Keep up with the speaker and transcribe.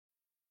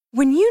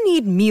When you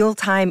need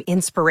mealtime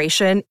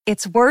inspiration,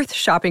 it's worth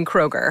shopping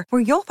Kroger,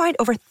 where you'll find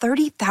over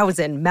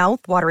 30,000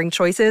 mouth-watering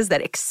choices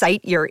that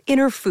excite your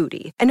inner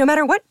foodie. And no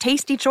matter what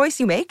tasty choice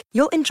you make,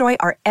 you'll enjoy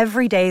our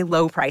everyday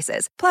low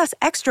prices, plus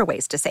extra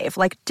ways to save,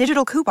 like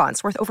digital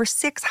coupons worth over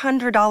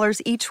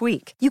 $600 each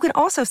week. You can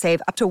also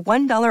save up to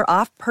 $1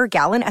 off per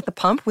gallon at the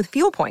pump with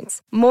fuel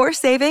points. More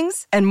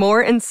savings and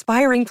more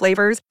inspiring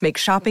flavors make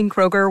shopping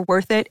Kroger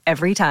worth it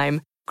every time.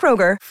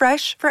 Kroger,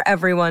 fresh for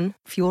everyone.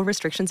 Fuel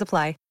restrictions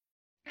apply.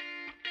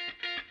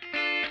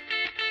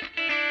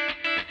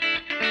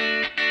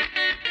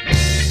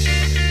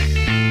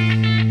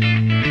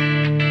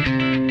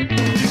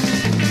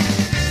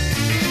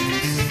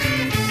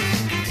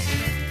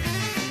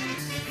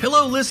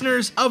 Hello,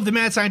 listeners of the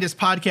Mad Scientist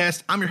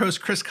Podcast. I'm your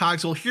host, Chris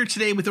Cogswell, here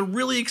today with a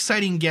really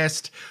exciting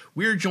guest.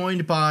 We're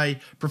joined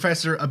by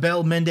Professor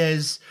Abel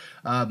Méndez.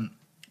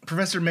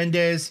 Professor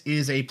Méndez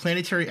is a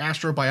planetary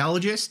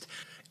astrobiologist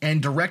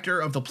and director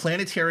of the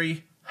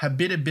Planetary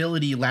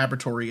Habitability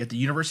Laboratory at the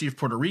University of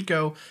Puerto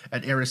Rico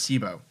at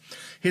Arecibo.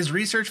 His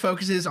research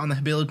focuses on the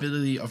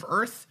habitability of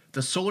Earth,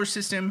 the solar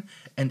system,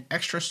 and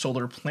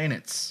extrasolar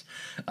planets.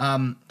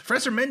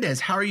 Professor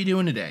Méndez, how are you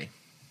doing today?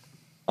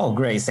 Oh,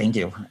 great. Thank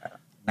you.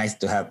 Nice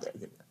to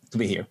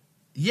be here.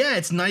 Yeah,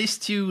 it's nice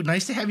to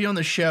have you on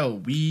the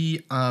show.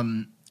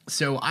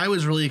 So I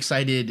was really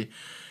excited.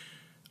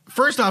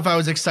 First off, I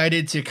was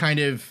excited to kind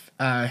of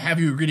have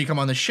you agree to come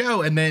on the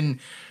show, and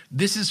then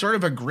this is sort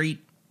of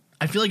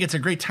I feel like it's a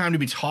great time to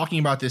be talking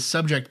about this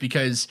subject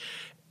because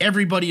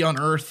everybody on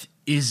Earth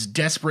is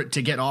desperate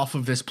to get off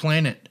of this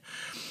planet.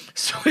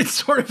 So it's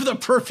sort of the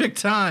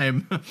perfect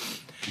time.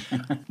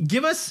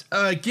 Give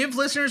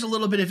listeners a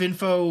little bit of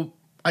info,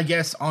 I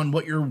guess, on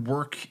what your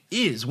work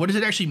is. What does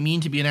it actually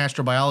mean to be an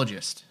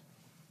astrobiologist?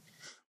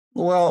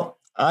 Well,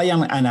 I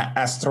am an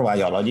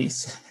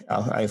astrobiologist.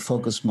 I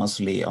focus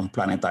mostly on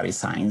planetary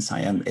science. I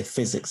am a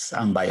physics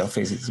and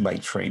biophysics by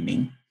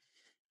training.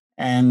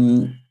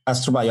 And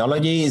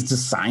astrobiology is the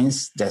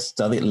science that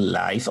studies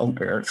life on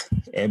Earth.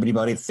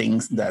 Everybody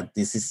thinks that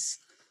this is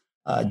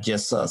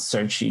just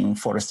searching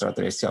for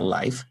extraterrestrial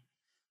life.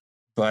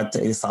 But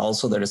it's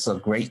also, there is a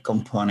great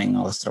component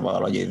of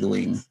astrobiology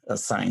doing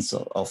science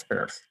of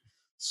Earth.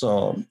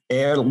 So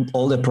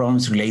all the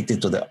problems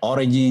related to the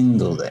origin,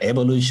 to the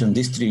evolution,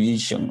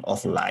 distribution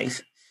of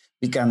life,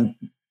 we can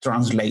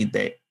translate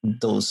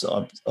those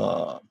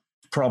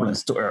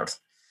problems to Earth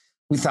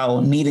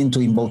without needing to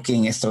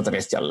invoking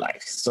extraterrestrial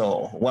life.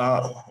 So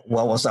what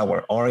was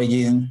our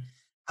origin?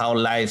 How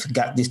life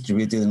got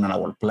distributed on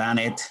our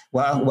planet?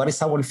 Well, what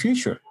is our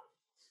future?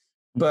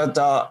 But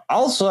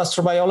also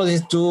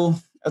astrobiologists do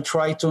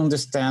try to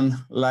understand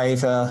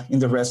life in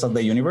the rest of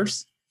the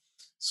universe.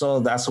 So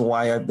that's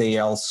why they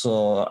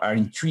also are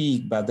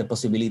intrigued by the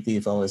possibility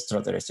of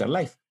extraterrestrial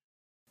life.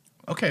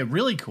 Okay,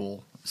 really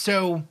cool.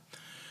 So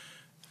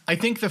I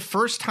think the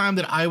first time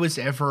that I was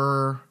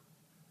ever,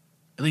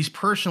 at least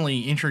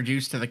personally,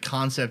 introduced to the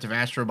concept of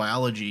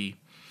astrobiology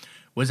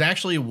was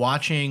actually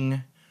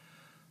watching,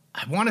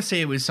 I want to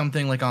say it was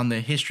something like on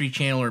the History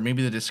Channel or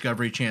maybe the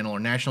Discovery Channel or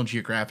National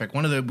Geographic,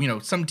 one of the,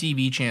 some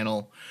TV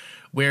channel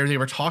where they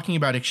were talking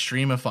about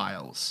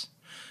extremophiles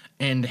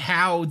and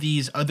how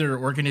these other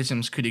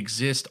organisms could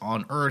exist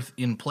on Earth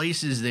in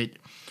places that,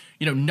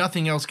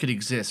 nothing else could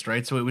exist,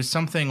 right? So it was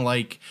something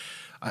like,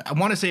 I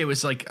want to say it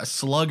was like a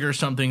slug or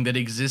something that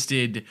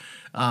existed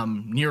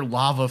near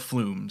lava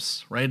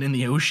flumes, right, in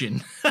the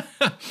ocean.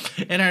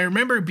 And I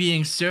remember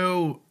being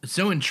so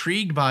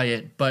intrigued by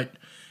it, but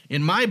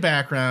in my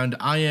background,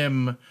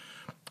 I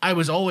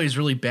was always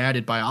really bad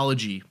at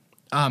biology,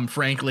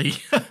 frankly,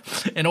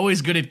 and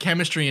always good at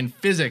chemistry and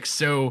physics.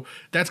 So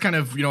that's kind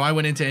of, I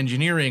went into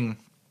engineering.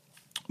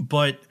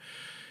 But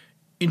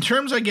in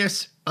terms, I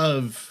guess,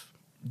 of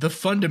the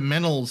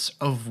fundamentals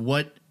of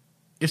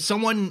if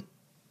someone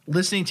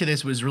listening to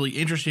this was really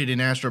interested in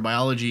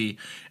astrobiology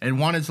and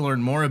wanted to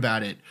learn more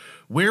about it,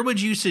 where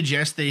would you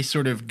suggest they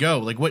sort of go?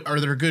 Like, what are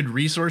there good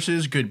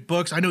resources, good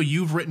books? I know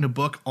you've written a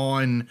book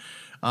on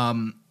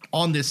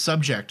this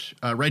subject,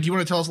 right? Do you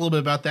want to tell us a little bit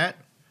about that?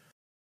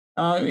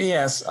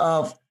 Yes.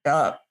 I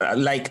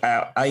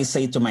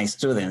say to my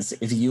students,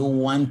 if you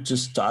want to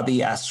study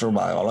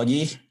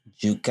astrobiology,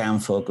 you can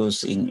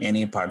focus in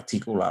any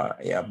particular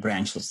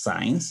branch of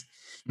science.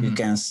 Mm-hmm. You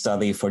can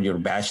study for your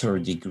bachelor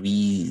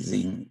degrees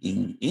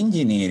in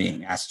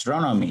engineering,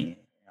 astronomy,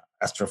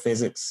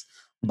 astrophysics,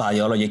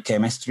 biology,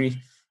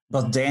 chemistry.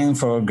 But then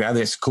for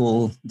graduate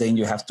school, then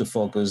you have to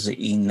focus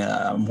in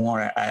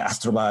more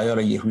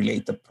astrobiology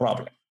related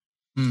problem.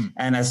 Mm.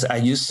 And as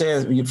you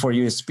said, for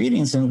your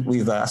experience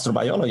with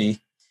astrobiology,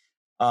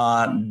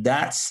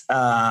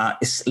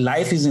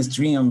 life in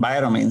extreme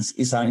environments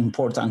is an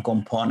important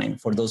component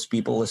for those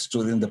people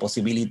studying the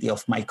possibility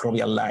of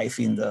microbial life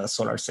in the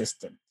solar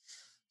system.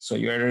 So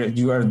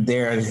you are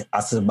there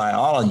as a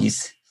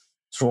biologist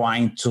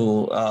trying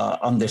to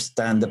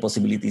understand the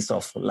possibilities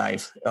of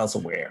life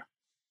elsewhere.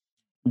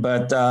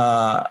 But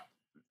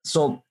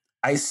so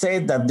I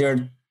said that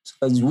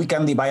we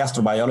can divide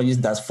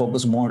astrobiologists that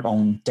focus more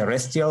on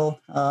terrestrial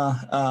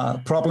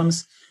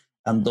problems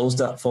and those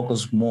that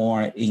focus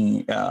more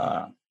in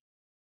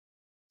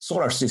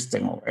solar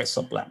system or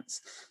exoplanets.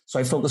 So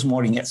I focus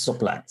more in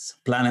exoplanets,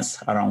 planets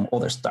around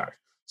other stars.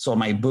 So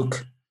my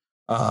book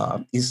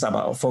is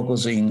about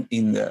focusing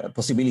in the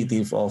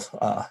possibility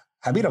of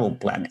habitable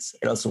planets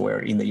elsewhere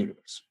in the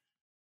universe.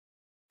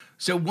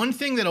 So one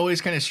thing that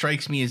always kind of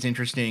strikes me as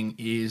interesting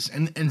is,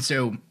 and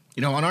so,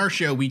 you know, on our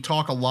show, we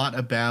talk a lot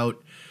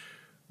about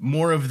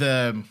more of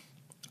the,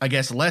 I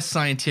guess, less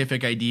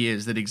scientific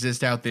ideas that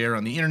exist out there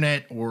on the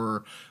internet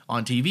or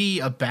on TV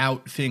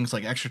about things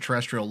like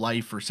extraterrestrial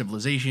life or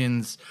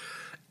civilizations.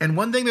 And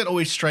one thing that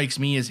always strikes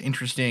me as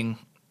interesting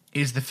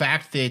is the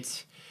fact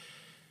that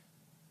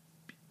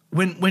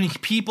when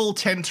people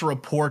tend to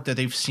report that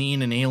they've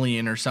seen an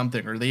alien or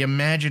something, or they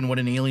imagine what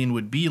an alien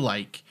would be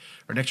like,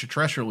 or an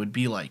extraterrestrial would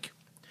be like,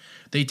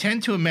 they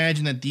tend to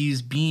imagine that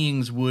these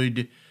beings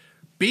would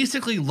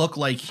basically look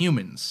like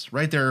humans,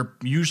 right? They're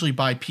usually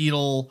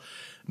bipedal.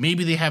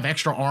 Maybe they have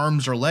extra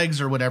arms or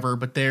legs or whatever,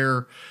 but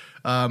they're,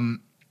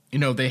 you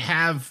know, they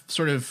have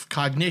sort of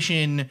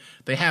cognition,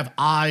 they have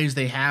eyes,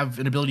 they have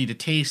an ability to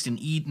taste and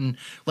eat, and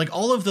like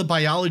all of the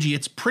biology,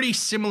 it's pretty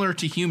similar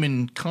to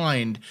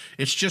humankind.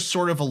 It's just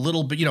sort of a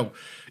little bit, you know,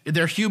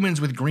 they're humans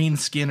with green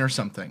skin or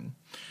something.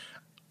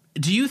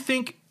 Do you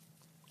think,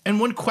 and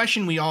one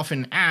question we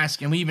often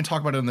ask, and we even talk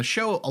about it on the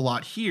show a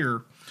lot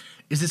here,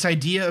 is this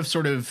idea of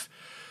sort of,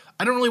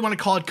 I don't really want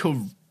to call it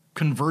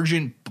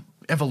convergent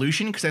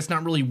evolution, because that's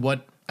not really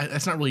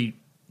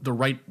the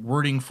right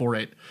wording for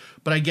it.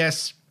 But I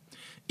guess,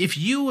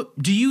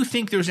 do you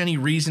think there's any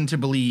reason to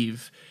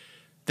believe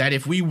that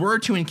if we were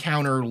to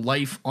encounter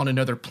life on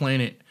another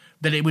planet,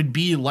 that it would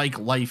be like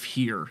life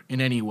here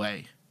in any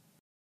way?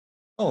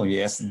 Oh,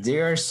 yes.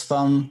 There are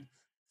some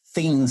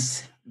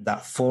things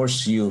that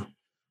force you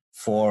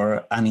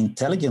for an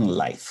intelligent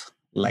life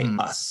like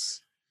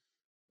us.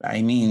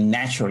 I mean,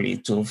 naturally,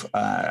 those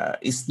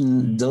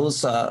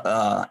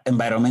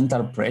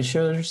environmental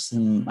pressures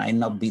might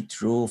not be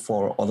true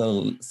for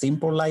other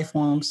simple life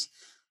forms,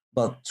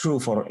 but true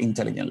for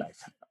intelligent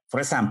life. For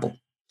example,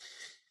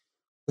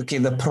 okay,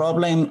 the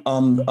problem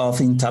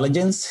of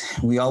intelligence,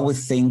 we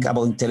always think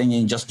about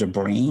intelligence just the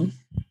brain,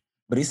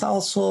 but it's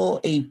also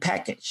a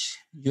package.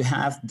 You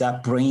have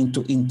that brain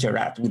to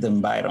interact with the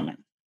environment.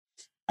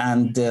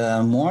 And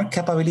more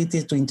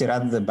capability to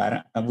interact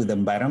with the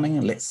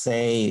environment, let's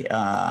say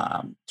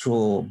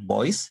through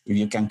voice, if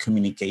you can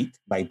communicate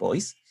by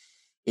voice,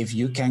 if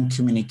you can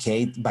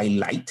communicate by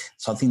light,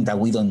 something that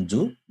we don't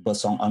do, but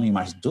some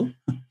animals do,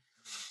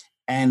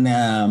 and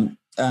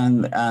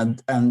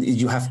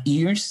you have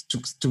ears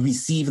to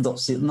receive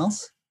those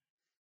signals,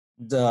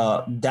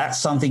 that's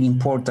something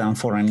important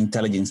for an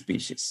intelligent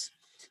species.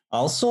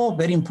 Also,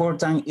 very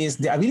important is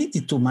the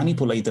ability to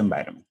manipulate the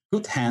environment.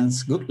 Good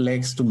hands, good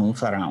legs to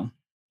move around.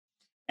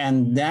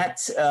 And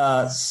that's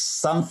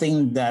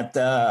something that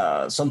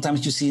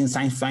sometimes you see in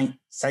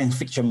science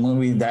fiction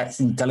movie,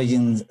 that's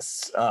intelligent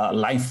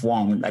life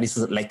form that is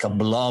like a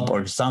blob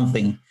or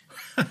something,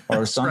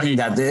 or something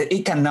right. That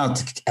it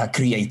cannot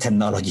create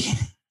technology.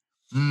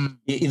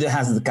 It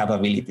has the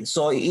capability.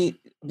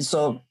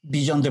 So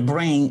beyond the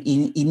brain,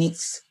 it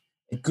needs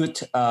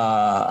good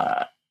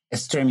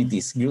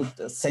extremities, good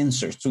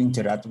sensors to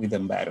interact with the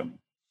environment.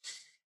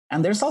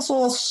 And there's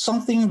also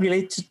something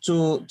related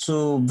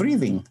to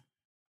breathing,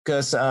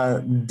 because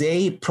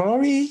they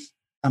probably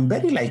and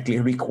very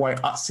likely require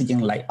oxygen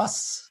like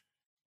us.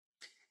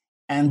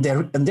 And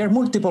there are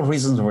multiple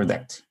reasons for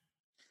that.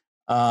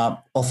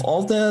 Of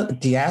all the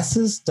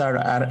gases that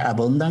are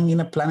abundant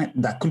in a planet,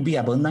 that could be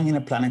abundant in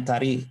a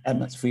planetary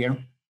atmosphere,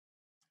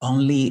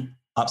 only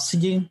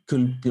oxygen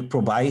could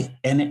provide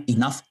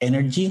enough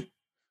energy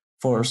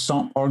for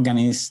some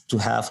organisms to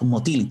have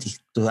motility,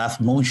 to have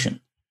motion.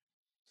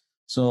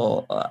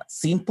 So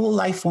simple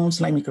life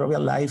forms like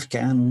microbial life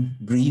can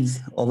breathe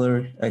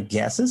other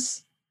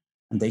gases,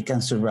 and they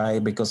can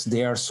survive because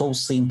they are so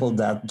simple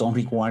that don't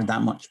require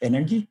that much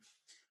energy.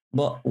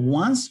 But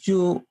once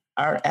you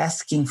are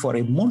asking for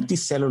a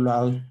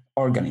multicellular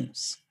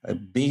organisms, a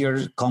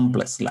bigger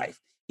complex life,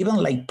 even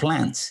like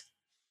plants,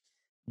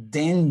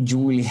 then you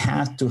will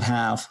have to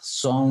have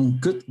some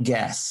good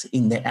gas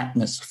in the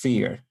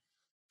atmosphere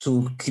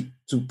to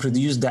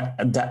produce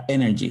that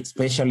energy,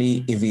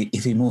 especially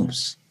if it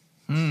moves.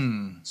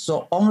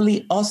 So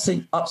only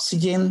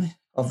oxygen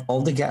of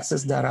all the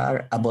gases that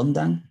are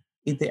abundant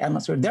in the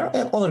atmosphere. There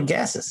are other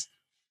gases,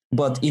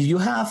 but if you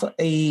have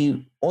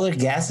other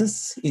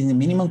gases in the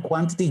minimum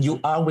quantity,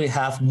 you always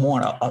have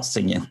more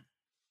oxygen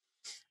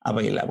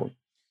available.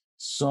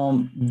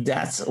 So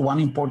that's one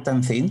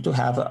important thing, to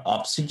have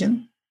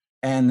oxygen.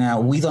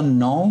 And we don't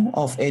know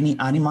of any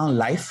animal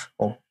life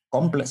or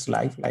complex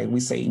life, like we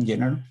say in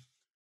general,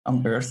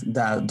 on Earth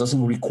that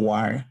doesn't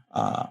require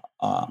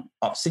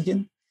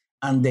oxygen.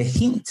 And the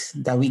hint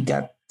that we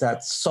got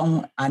that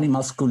some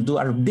animals could do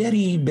are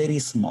very, very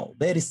small,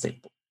 very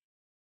simple.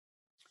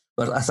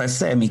 But as I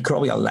said,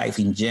 microbial life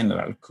in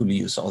general could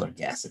use other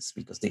gases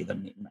because they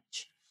don't need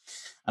much.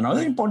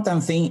 Another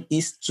important thing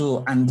is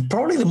and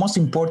probably the most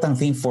important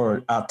thing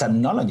for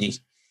technology,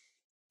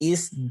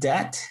 is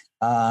that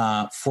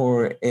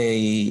for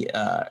a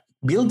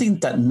building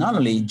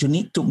technology, you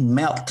need to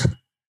melt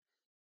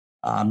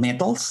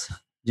metals.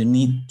 You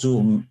need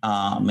to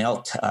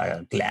melt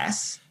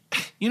glass.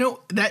 You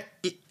know, that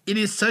it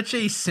is such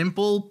a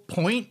simple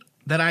point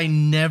that I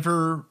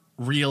never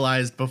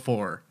realized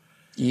before.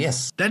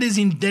 Yes. That is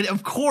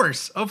of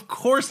course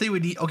they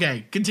would need.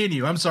 Okay,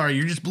 continue. I'm sorry,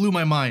 you just blew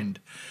my mind.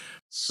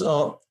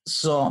 So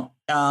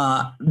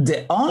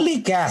the only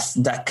gas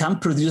that can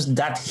produce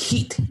that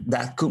heat,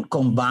 that could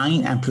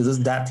combine and produce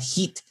that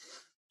heat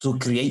to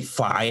create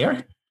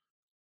fire,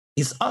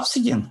 is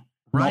oxygen.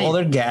 Right. No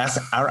other gas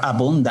are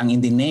abundant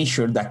in the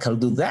nature that can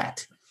do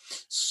that.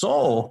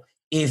 So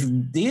if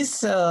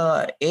this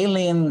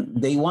alien,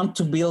 they want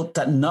to build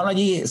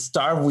technology,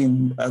 start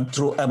with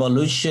through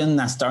evolution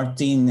and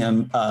starting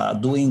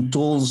doing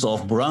tools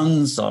of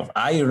bronze, of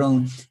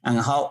iron, and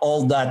how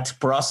all that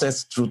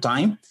process through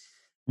time,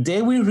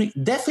 they will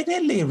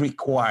definitely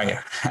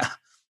require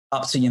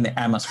oxygen in the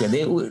atmosphere.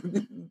 They will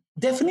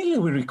definitely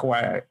will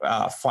require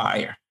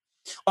fire,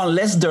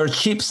 unless their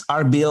ships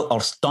are built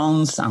of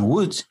stones and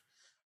wood.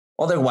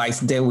 Otherwise,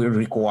 they will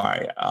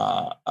require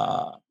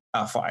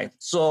fire.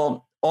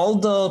 So all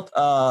the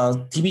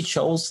TV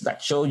shows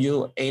that show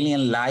you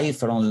alien life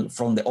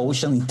from the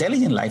ocean,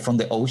 intelligent life from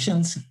the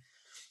oceans,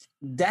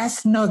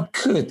 that's not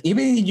good.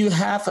 Even if you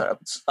have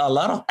a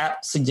lot of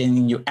oxygen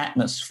in your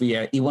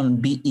atmosphere, it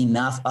won't be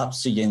enough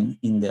oxygen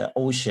in the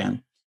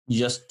ocean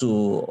just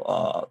to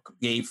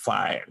create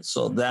fire.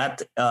 So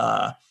that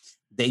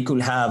they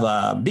could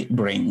have big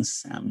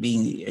brains and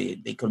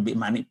they could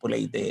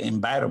manipulate the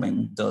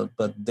environment,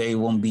 but they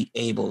won't be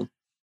able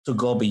to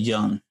go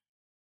beyond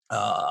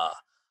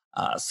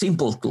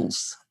simple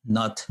tools,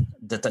 not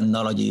the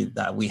technology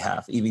that we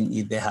have, even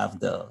if they have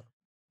the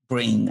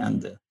brain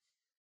and the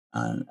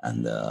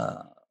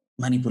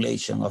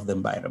manipulation of the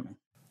environment.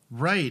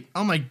 Right.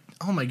 Oh my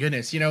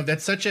goodness. You know,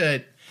 that's such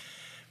a...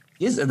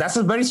 Yes, that's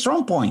a very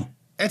strong point.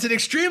 It's an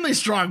extremely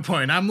strong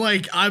point.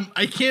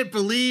 I can't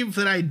believe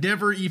that I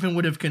never even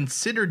would have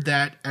considered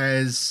that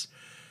as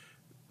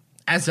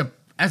some,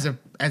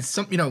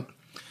 you know.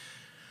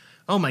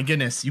 Oh my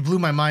goodness, you blew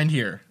my mind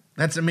here.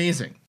 That's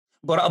amazing.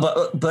 But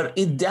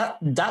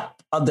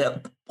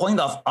the point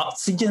of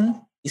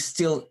oxygen is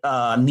still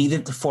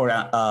needed for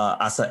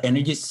as an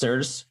energy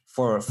source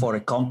for a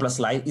complex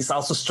life. Is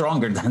also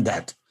stronger than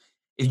that.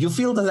 If you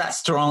feel that's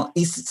strong,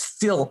 it's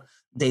still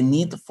the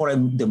need for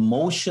the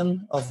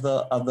motion of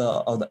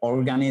the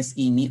organism.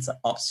 It needs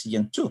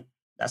oxygen too.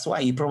 That's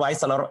why it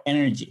provides a lot of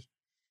energy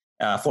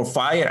for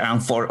fire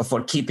and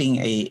for keeping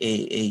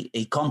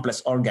a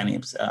complex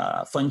organism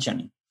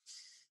functioning.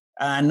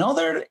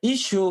 Another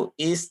issue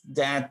is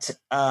that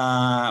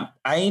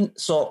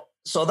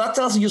so that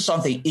tells you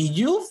something. If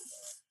you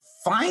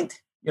find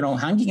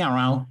hanging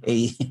around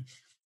a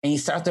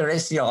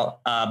extraterrestrial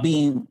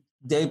being,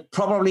 they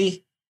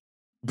probably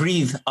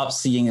breathe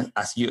oxygen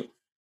as you.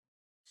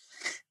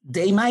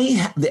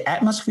 The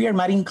atmosphere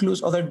might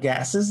include other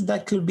gases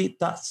that could be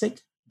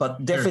toxic,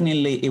 but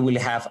definitely it will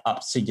have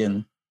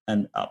oxygen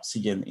in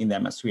the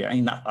atmosphere, and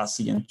enough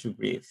oxygen to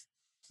breathe.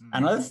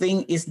 Another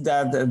thing is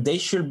that they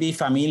should be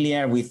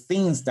familiar with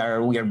things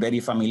that we are very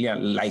familiar,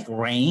 like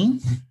rain.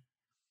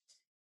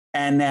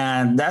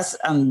 And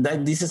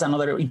this is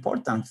another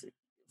important thing.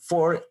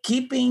 For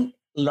keeping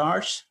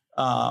large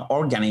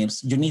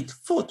organisms, you need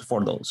food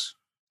for those.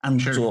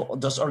 And so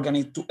those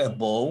organisms to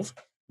evolve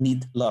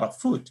need a lot of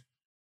food.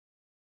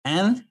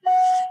 And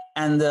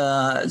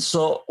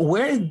so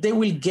where they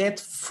will get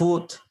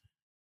food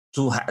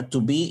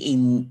to be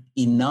in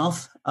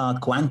enough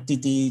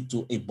quantity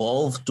to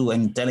evolve to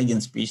an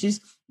intelligent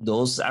species,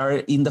 those are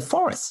in the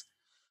forests.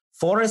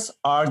 Forests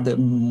are the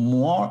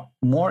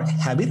more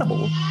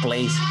habitable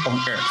place on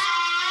Earth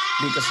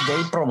because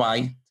they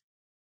provide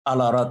a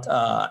lot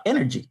of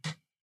energy.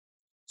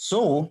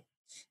 So,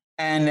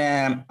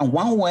 and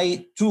one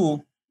way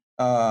to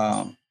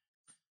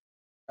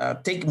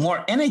take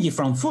more energy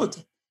from food,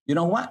 you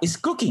know what, is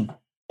cooking.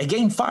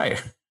 Again, fire.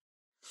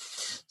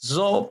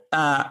 So,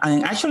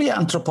 and actually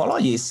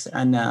anthropologists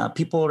and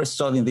people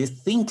studying this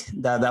think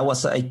that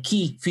was a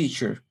key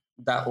feature.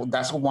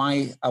 That's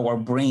why our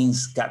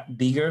brains got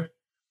bigger,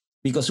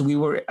 because we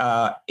were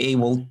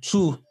able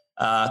to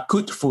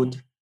cook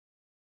food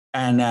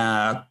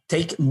and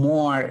take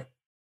more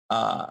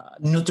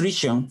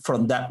nutrition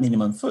from that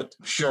minimum food.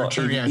 So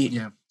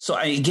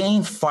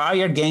again,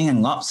 fire gain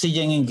and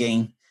oxygen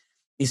gain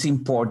is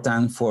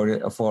important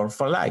for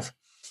life.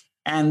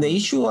 And the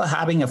issue of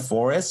having a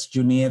forest,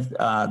 you need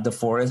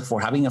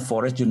for having a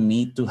forest, you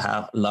need to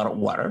have a lot of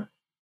water.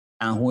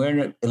 And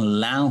where in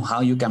land,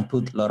 how you can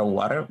put a lot of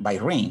water? By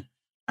rain.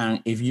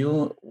 And if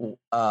you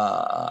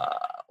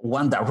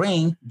want that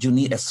rain, you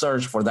need a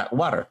source for that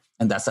water,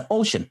 and that's the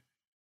ocean.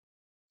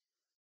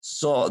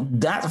 So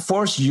that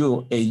forces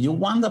you, if you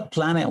want a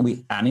planet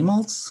with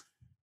animals,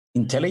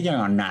 intelligent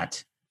or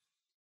not,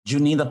 you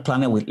need a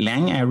planet with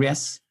land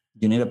areas,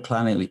 you need a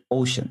planet with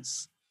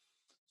oceans.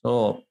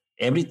 So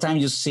every time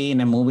you see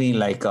in a movie,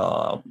 like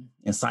a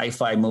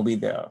sci-fi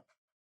movie,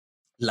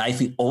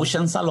 Life in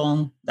oceans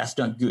alone, that's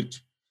not good.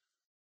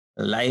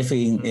 Life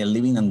in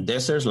living in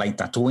deserts like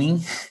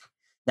Tatooine,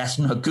 that's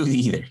not good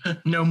either.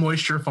 No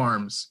moisture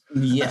farms.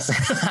 Yes.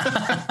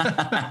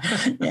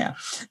 Yeah.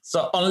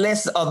 So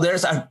unless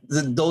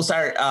those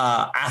are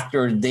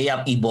after they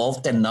have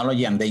evolved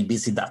technology and they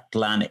visit that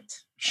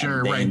planet.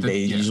 Sure, right. They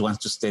yeah. just want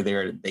to stay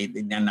there. They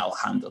now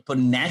handle. But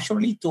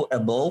naturally, to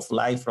evolve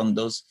life from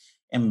those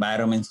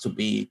environments to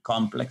be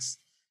complex,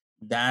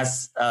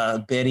 that's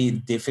very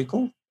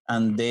difficult.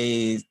 And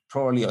they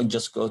probably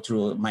just go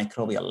through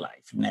microbial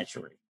life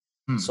naturally.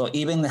 So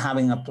even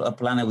having a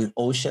planet with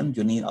ocean,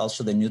 you need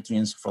also the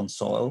nutrients from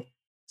soil,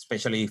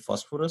 especially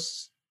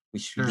phosphorus,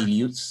 which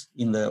dilutes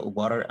in the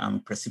water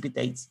and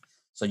precipitates.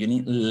 So you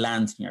need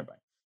land nearby.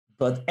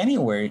 But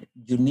anywhere,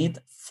 you need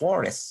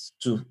forests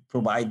to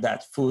provide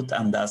that food,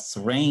 and that's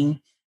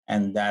rain,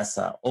 and that's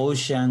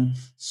ocean.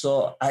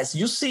 So as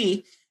you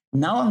see,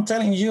 now I'm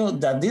telling you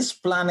that this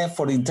planet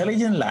for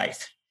intelligent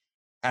life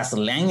has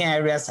land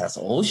areas, has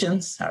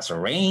oceans, has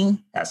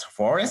rain, has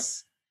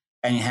forests,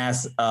 and it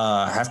has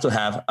to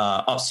have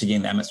oxygen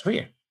in the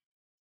atmosphere.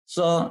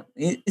 So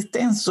it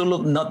tends to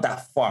look not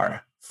that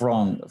far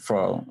from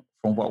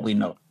what we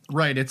know.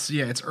 Right. It's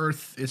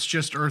Earth. It's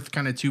just Earth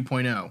kind of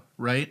 2.0,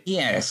 right?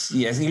 Yes.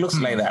 It looks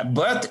like that.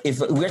 But if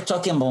we're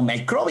talking about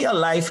microbial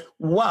life,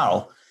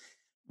 wow,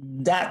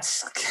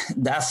 that's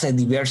a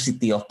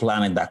diversity of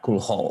planet that could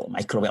hold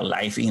microbial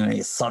life in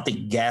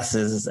exotic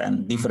gases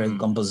and different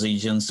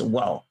compositions.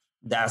 Wow,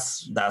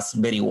 that's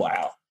very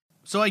wild.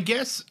 So I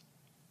guess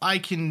I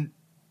can.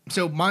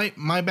 So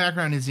my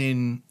background is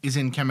in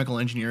chemical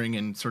engineering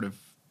and sort of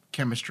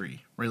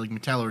chemistry, right? Like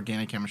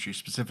metallo-organic chemistry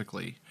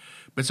specifically.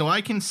 But so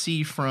I can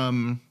see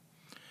from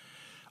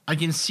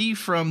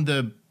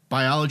the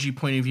biology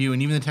point of view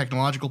and even the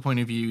technological point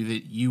of view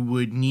that you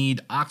would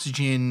need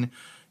oxygen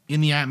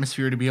in the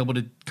atmosphere to be able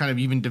to kind of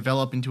even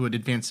develop into an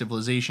advanced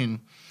civilization.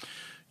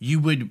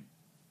 I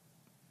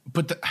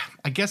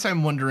guess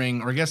I'm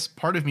wondering, or I guess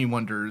part of me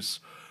wonders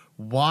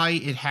why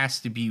it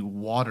has to be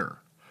water,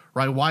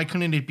 right? Why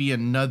couldn't it be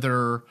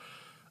another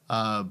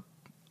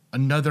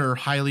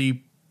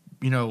highly,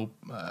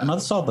 another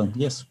solvent?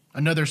 Yes.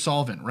 Another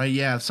solvent, right?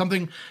 Yeah.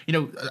 Something,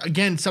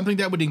 again, something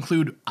that would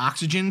include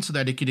oxygen so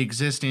that it could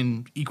exist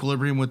in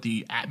equilibrium with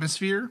the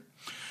atmosphere.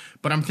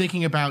 But I'm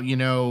thinking about, I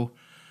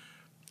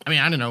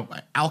don't know,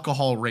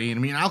 alcohol rain. I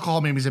mean,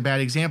 alcohol maybe is a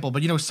bad example,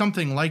 but,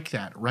 something like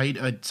that,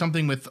 right?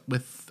 Something with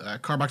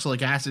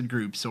carboxylic acid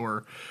groups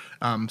or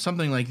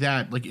something like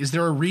that. Like, is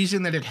there a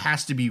reason that it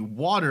has to be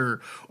water,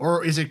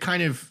 or is it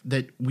kind of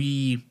that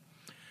we,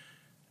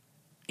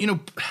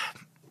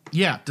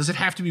 yeah, does it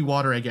have to be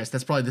water, I guess?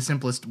 That's probably the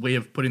simplest way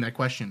of putting that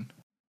question.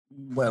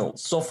 Well,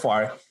 so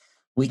far,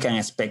 we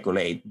can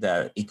speculate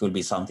that it could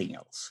be something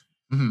else.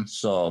 Mm-hmm.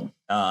 So,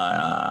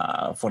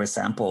 for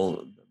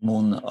example,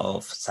 moon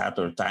of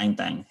Saturn,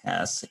 Titan,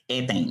 has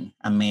ethane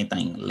and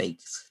methane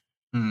lakes,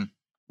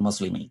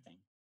 mostly methane.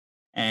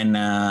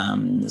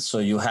 And so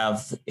you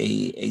have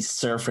a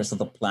surface of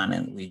the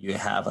planet where you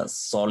have a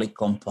solid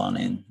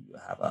component, you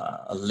have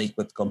a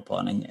liquid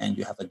component, and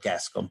you have a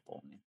gas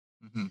component.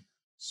 Mm-hmm.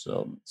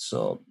 So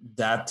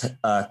that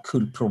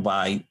could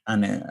provide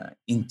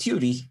in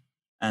theory,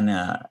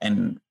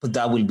 but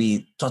that will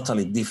be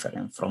totally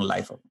different from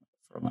life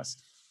from us.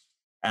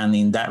 And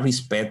in that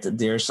respect,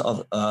 there's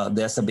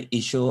a big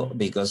issue,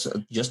 because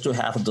just to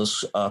have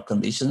those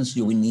conditions,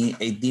 you will need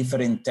a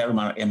different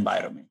thermal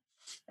environment.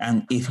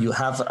 And if you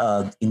have,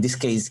 in this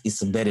case,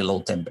 it's very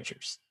low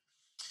temperatures.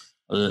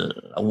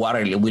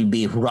 Water will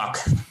be rock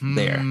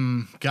there.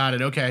 Got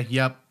it. Okay.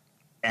 Yep.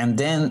 And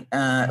then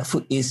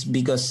is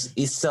because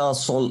it's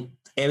also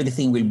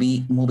everything will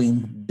be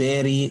moving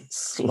very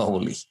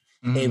slowly.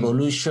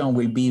 Evolution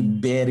will be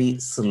very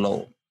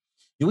slow.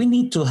 You will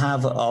need to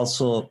have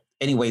also,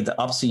 anyway, the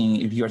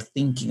oxygen if you're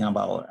thinking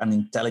about an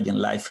intelligent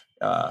life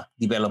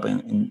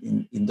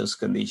developing in those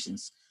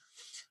conditions.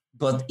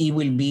 But it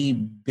will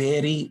be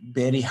very,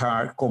 very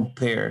hard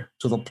compared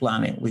to the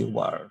planet with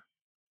water,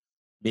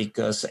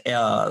 because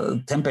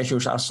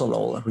temperatures are so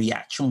low,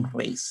 reaction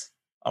rates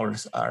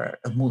are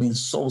moving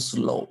so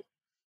slow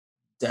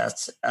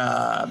that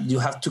you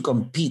have to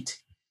compete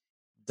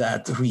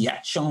that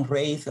reaction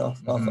rate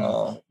of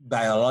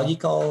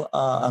biological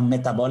and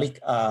metabolic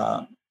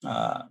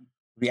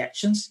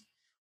reactions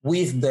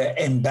with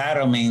the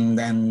environment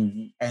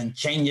and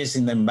changes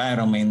in the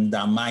environment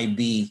that might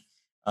be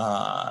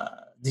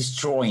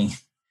destroying,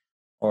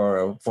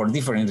 or for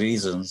different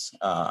reasons,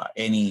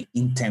 any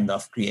intent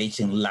of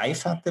creating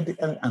life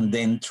and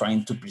then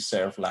trying to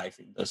preserve life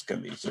in those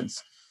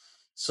conditions.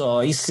 So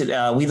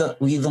we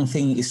don't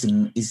think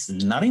it's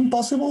not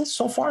impossible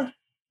so far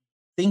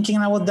thinking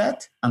about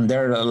that, and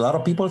there are a lot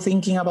of people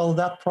thinking about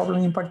that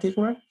problem in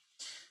particular.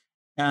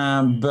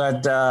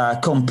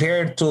 But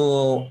compared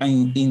to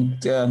in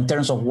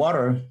terms of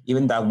water,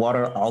 even that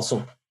water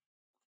also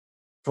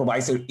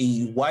provides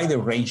a wider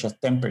range of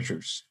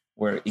temperatures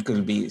where it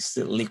could be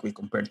still liquid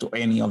compared to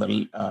any other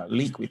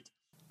liquid.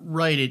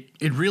 Right.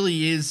 It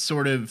really is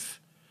sort of,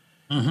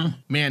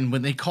 Man,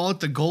 when they call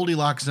it the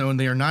Goldilocks zone,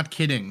 they are not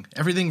kidding.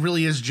 Everything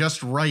really is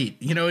just right.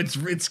 You know,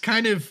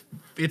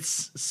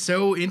 it's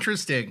so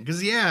interesting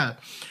because, yeah,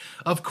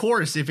 of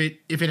course, if it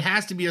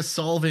has to be a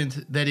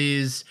solvent that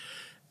is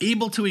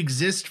able to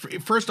exist,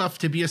 first off,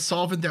 to be a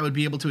solvent that would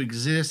be able to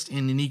exist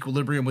in an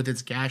equilibrium with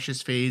its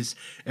gaseous phase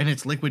and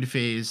its liquid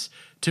phase,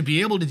 to be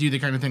able to do the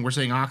kind of thing we're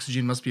saying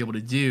oxygen must be able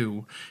to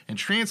do and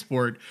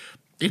transport,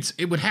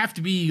 it would have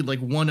to be like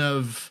one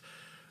of,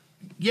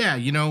 yeah,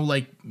 you know,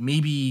 like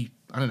maybe,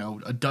 I don't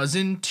know,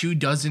 2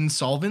 dozen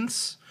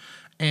solvents.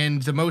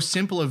 And the most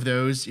simple of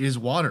those is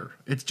water.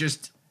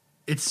 It's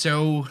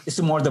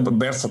more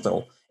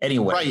versatile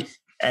anyway. Right.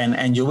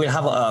 And you will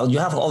have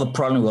all the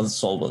problem with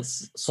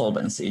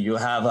solvents. You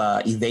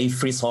have if they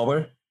freeze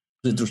over,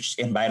 the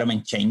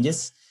environment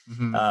changes.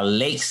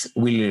 Lakes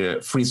will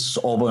freeze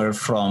over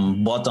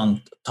from bottom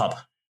to top,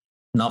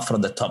 not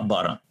from the top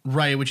bottom.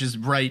 Right, which is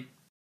right.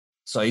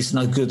 So it's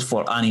not good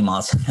for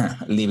animals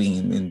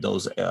living in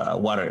those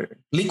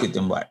liquid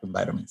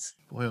environments.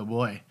 Boy, oh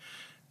boy.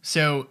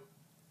 So,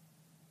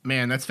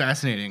 man, that's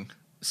fascinating.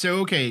 So,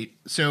 okay,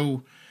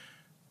 so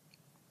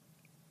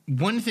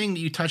one thing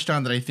that you touched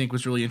on that I think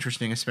was really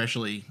interesting,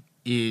 especially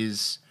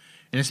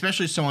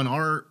so on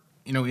our,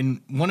 you know,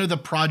 in one of the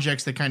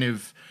projects that kind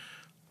of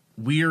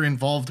we're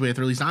involved with,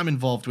 or at least I'm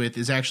involved with,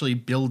 is actually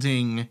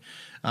building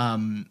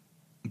something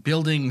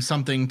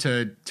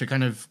to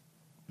kind of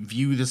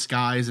view the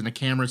skies and a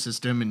camera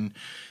system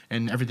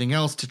and everything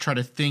else to try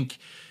to think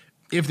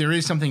if there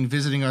is something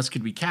visiting us,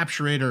 could we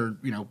capture it, or,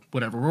 you know,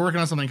 whatever. We're working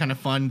on something kind of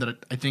fun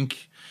that I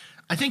think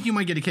you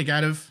might get a kick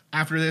out of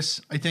after this,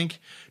 I think,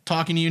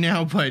 talking to you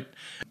now.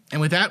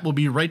 And with that, we'll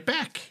be right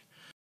back.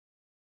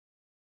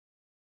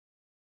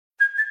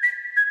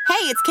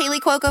 Hey, it's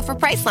Kaylee Cuoco for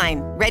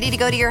Priceline. Ready to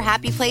go to your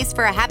happy place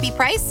for a happy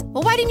price?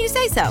 Well, why didn't you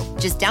say so?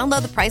 Just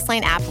download the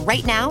Priceline app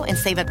right now and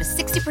save up to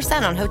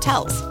 60% on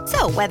hotels.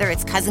 So whether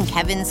it's Cousin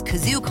Kevin's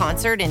Kazoo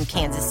Concert in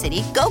Kansas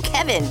City, go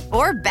Kevin,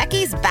 or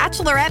Becky's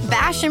Bachelorette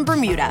Bash in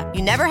Bermuda,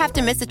 you never have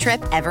to miss a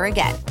trip ever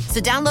again.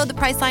 So download the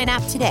Priceline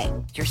app today.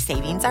 Your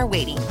savings are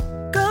waiting.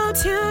 Go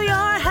to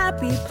your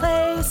happy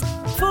place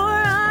for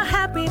a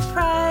happy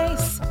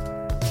price.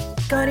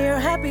 Go to your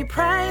happy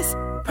price,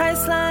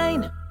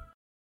 Priceline.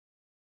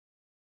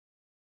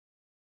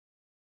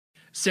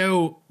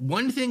 So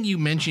one thing you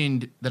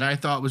mentioned that I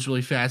thought was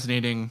really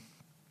fascinating,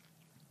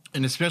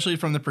 and especially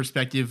from the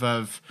perspective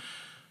of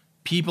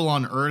people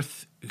on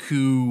Earth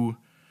one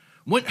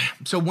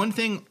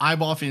thing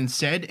I've often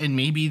said, and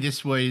maybe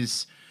this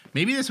was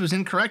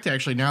incorrect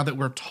actually, now that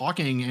we're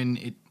talking, and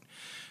it,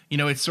 you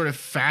know, it's sort of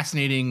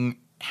fascinating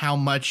how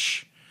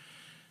much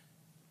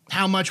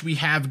we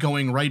have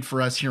going right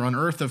for us here on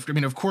Earth. I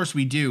mean, of course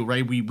we do,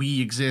 right?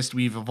 We exist,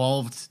 we've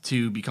evolved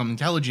to become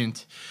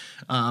intelligent,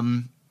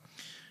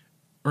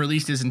 or at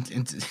least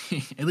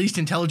at least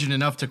intelligent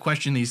enough to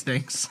question these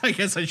things, I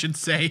guess I should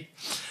say.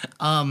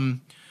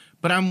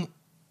 But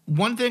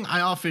one thing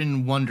I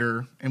often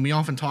wonder, and we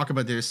often talk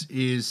about this,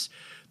 is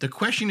the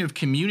question of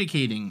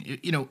communicating.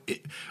 You know,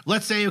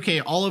 let's say,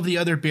 okay, all of the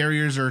other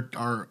barriers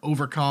are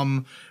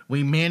overcome.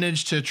 We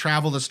manage to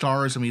travel the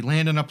stars and we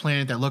land on a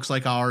planet that looks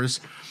like ours,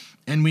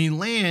 and we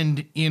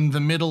land in the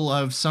middle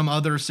of some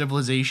other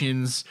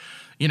civilization's,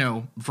 you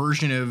know,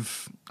 version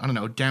of, I don't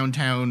know,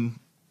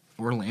 downtown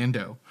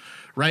Orlando,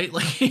 right?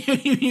 Like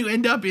you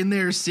end up in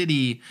their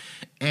city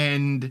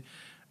and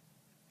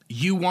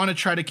you want to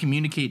try to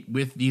communicate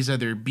with these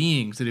other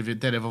beings that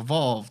have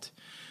evolved.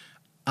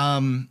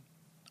 I've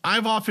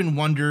often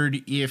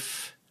wondered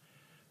if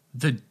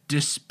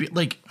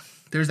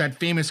there's that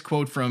famous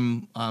quote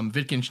from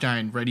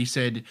Wittgenstein, right? He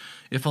said,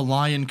 if a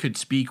lion could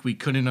speak, we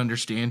couldn't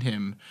understand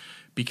him,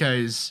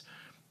 because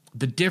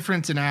the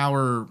difference in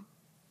our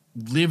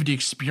lived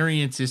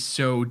experience is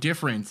so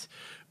different.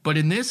 But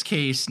in this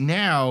case,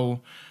 now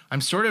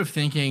I'm sort of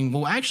thinking,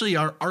 well, actually,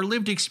 our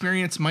lived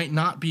experience might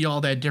not be all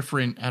that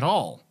different at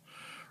all,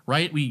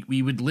 right?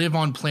 We would live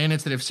on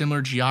planets that have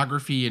similar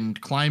geography and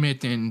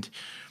climate, and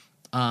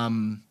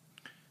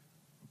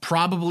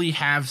probably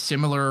have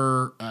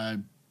similar,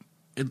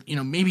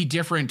 maybe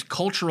different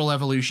cultural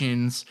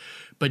evolutions,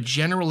 but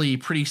generally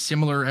pretty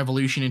similar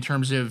evolution in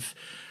terms of,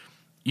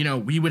 you know,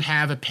 we would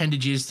have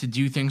appendages to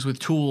do things with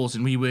tools,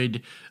 and we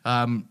would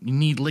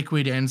need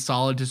liquid and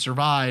solid to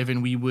survive,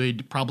 and we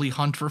would probably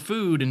hunt for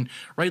food, and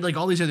right, like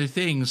all these other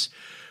things.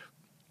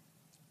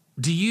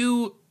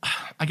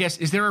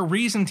 Is there a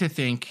reason to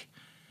think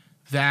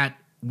that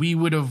we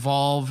would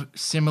evolve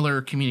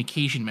similar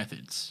communication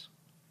methods?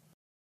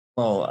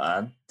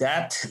 Well,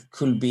 that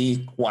could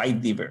be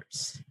quite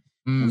diverse.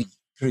 We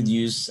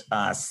produce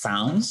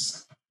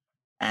sounds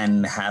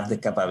and have the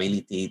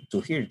capability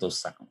to hear those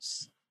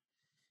sounds.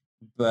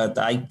 But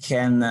I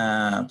can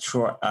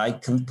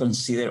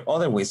consider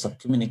other ways of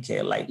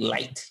communicate, like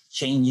light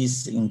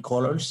changes in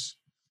colors,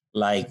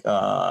 like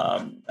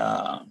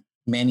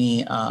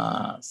many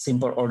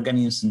simple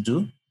organisms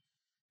do.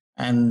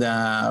 And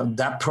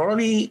that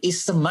probably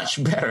is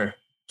much better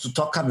to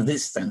talk at a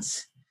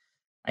distance.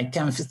 I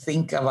can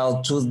think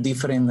about two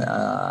different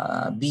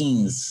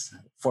beings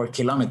for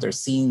kilometers,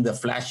 seeing the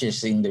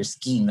flashes in their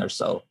skin or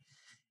so,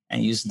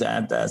 and use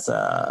that as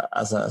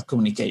a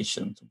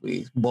communication.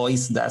 With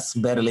voice, that's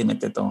very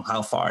limited on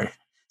how far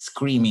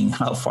screaming,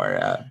 how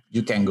far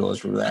you can go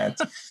through that.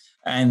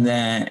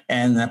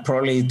 and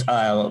probably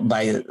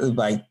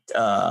by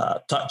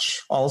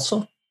touch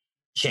also,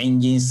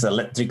 changes,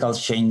 electrical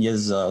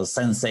changes,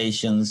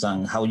 sensations,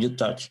 and how you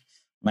touch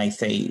might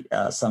say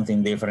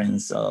something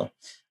different. So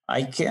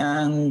I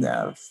can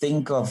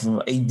think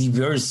of a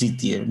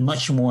diversity,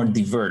 much more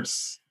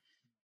diverse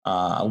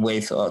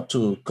way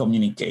to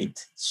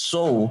communicate.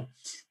 So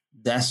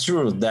that's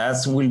true.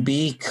 That will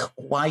be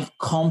quite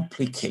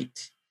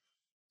complicated.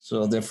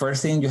 So the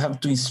first thing you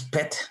have to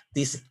inspect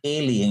this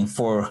alien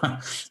for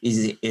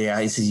is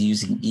it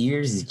using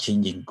ears, is it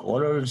changing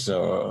colors,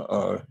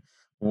 or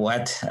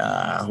what?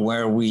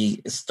 Where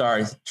we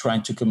start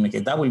trying to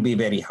communicate, that will be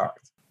very hard.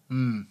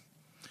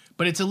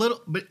 But it's a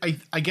little. But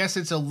I guess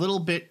it's a little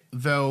bit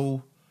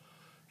though.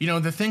 You know,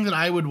 the thing that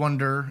I would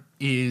wonder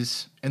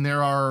is, and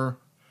there are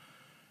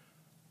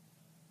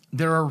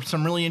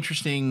some really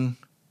interesting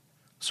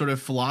sort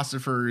of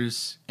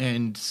philosophers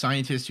and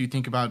scientists who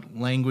think about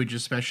language,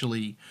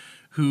 especially,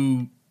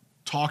 who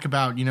talk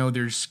about, you know,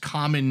 there's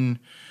common,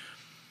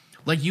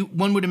 like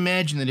one would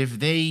imagine that if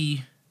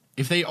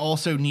they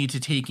also need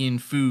to take in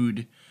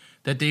food,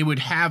 that they would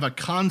have a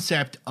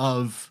concept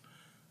of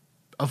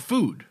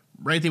food,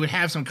 right? They would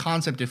have some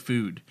concept of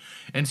food.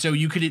 And so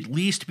you could at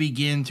least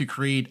begin to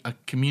create a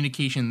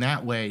communication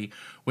that way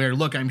where,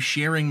 look, I'm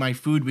sharing my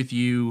food with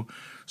you,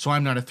 so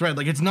I'm not a threat.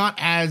 Like, it's not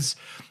as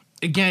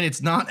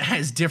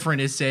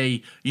different as,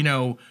 say, you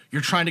know,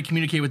 you're trying to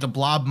communicate with a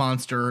blob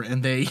monster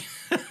and they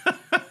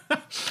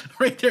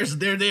right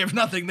they have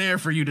nothing there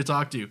for you to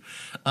talk to.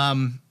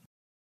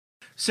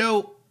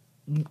 So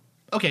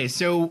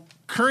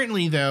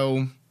currently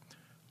though,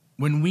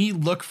 when we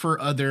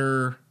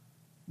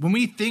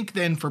think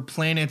then for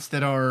planets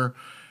that are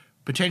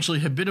potentially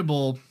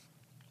habitable,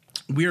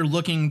 we're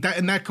looking that,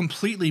 and that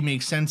completely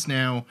makes sense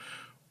now.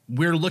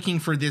 We're looking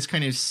for this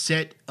kind of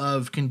set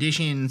of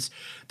conditions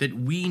that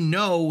we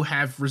know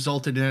have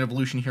resulted in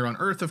evolution here on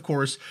Earth, of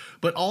course,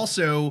 but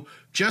also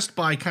just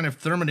by kind of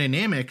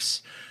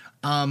thermodynamics,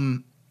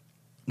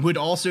 would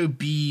also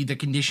be the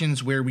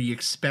conditions where we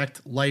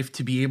expect life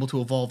to be able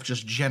to evolve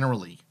just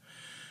generally.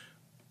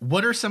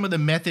 What are some of the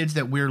methods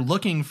that we're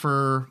looking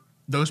for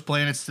those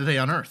planets today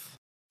on Earth?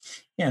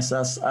 Yes,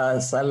 as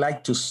I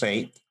like to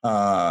say,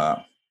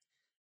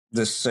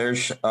 the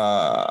search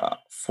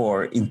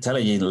for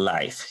intelligent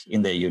life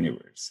in the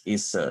universe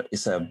is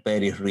a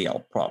very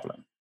real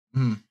problem.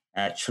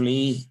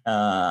 Actually,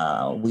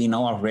 we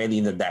know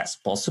already that that's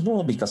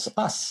possible because of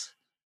us.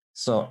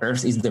 So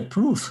Earth is the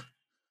proof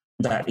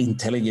that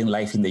intelligent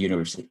life in the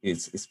universe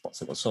is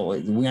possible. So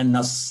we are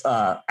not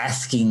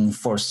searching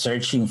for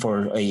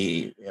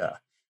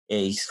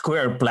a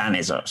square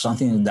planet or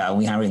something that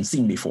we haven't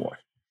seen before.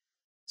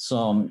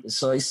 So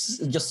it's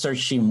just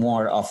searching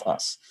more of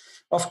us.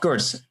 Of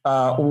course,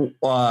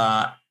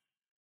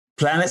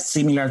 planets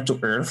similar to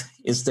Earth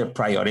is the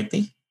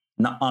priority,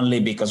 not only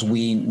because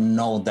we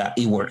know that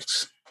it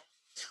works,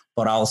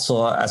 but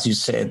also, as you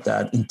said,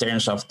 that in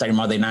terms of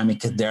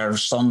thermodynamics, there are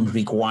some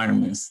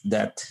requirements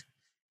that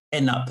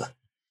end up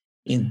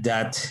in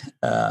that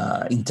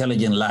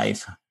intelligent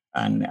life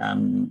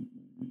and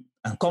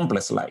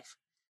complex life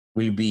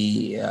will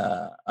be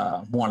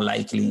more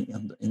likely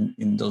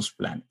in those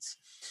planets.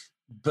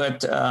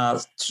 But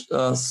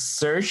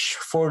search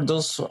for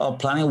those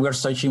planets, we're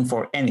searching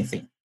for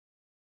anything.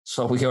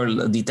 So we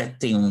are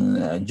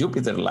detecting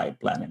Jupiter-like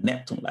planet,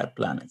 Neptune-like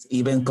planets,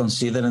 even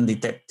considering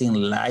detecting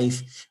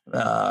life,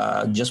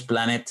 just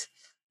planets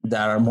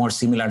that are more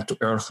similar to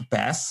Earth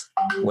past,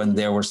 when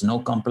there was no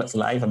complex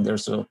life and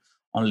there's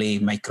only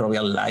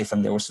microbial life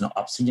and there was no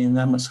oxygen in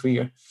the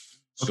atmosphere.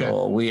 Okay.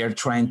 So we are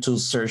trying to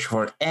search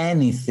for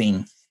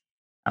anything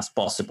as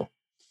possible.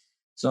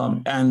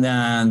 So, and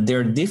there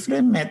are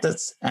different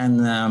methods.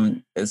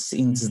 And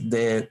since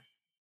the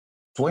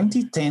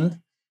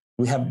 2010,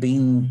 we have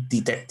been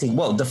detecting,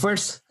 well, the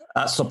first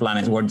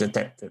exoplanets were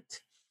detected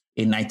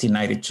in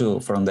 1992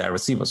 from the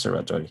Arecibo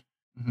Observatory.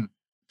 Mm-hmm.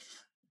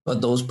 But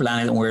those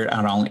planets were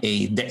around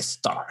a death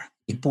star,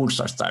 a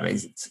pulsar star, a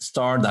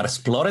star that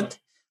exploded,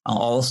 and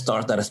all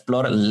stars that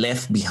exploded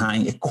left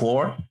behind a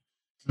core.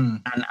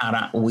 And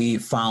we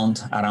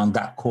found around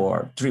that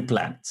core 3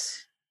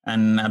 planets.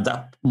 And at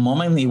that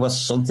moment, it was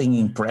something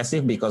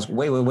impressive because,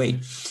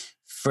 wait.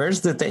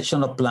 First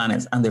detection of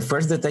planets, and the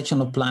first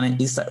detection of planet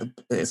is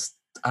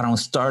around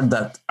stars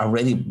that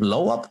already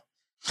blow up,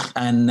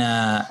 and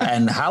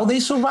how they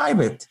survive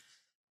it.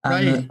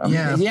 Right.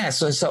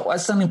 So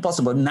it's an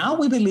impossible. Now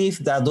we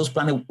believe that those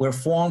planets were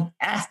formed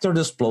after the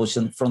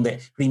explosion from the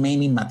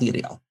remaining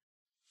material.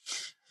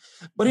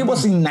 But it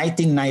was in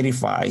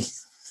 1995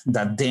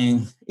 that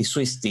then a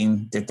Swiss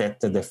team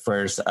detected the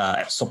first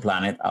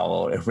exoplanet,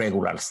 or a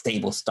regular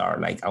stable star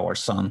like our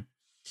sun.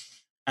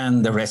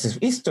 And the rest is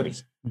history.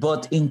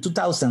 But in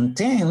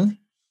 2010,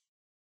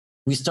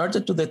 we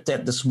started to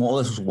detect the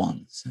smallest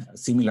ones,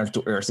 similar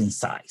to Earth in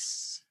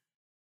size.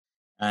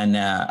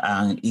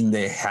 and in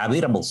the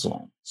habitable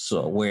zone.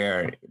 So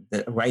where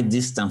the right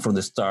distance from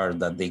the star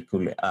that they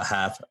could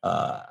have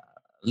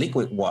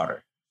liquid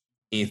water.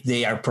 If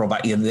they are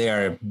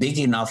big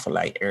enough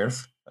like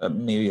Earth,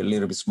 maybe a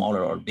little bit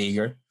smaller or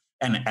bigger,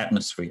 and an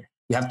atmosphere.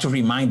 We have to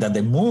remind that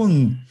the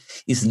moon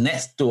is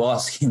next to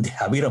us in the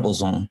habitable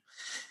zone.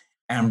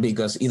 And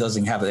because it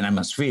doesn't have an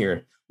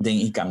atmosphere, then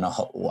it cannot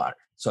hold water.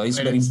 So it's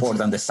very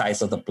important, the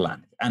size of the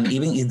planet. And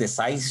even if the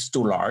size is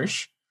too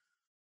large,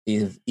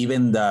 if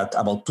even that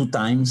about 2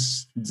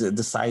 times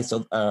the size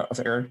of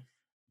Earth,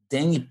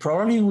 then it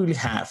probably will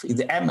have, if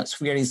the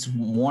atmosphere is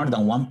more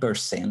than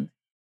 1%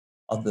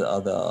 of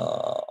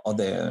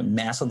the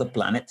mass of the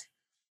planet,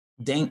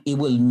 then it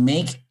will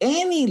make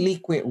any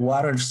liquid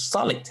water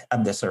solid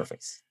at the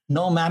surface,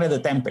 no matter the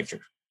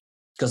temperature,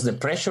 because the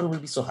pressure will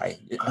be so high.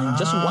 And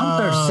just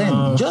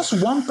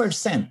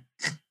 1%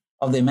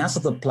 of the mass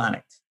of the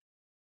planet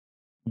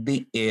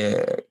be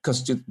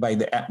constituted by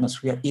the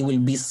atmosphere, it will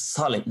be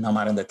solid no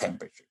matter the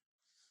temperature.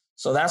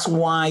 So that's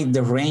why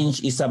the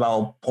range is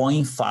about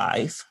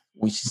 0.5,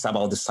 which is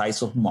about the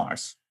size of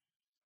Mars,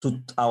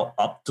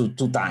 up to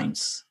 2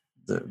 times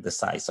the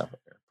size of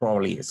Earth,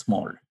 probably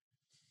smaller.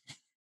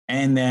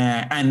 And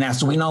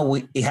as we know,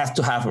 it has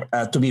to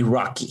have to be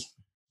rocky,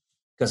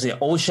 because the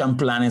ocean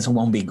planets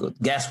won't be good.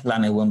 Gas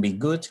planet won't be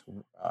good.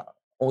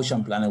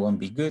 Ocean planet won't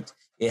be good.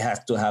 It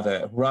has to have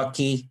a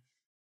rocky.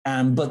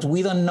 But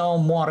we don't know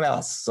more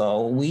else.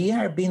 So we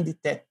have been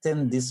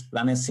detecting these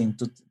planets in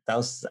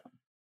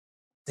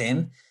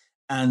 2010,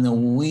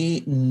 and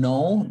we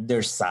know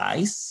their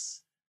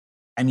size,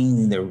 I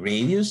mean their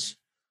radius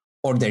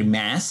or their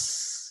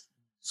mass,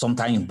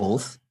 sometimes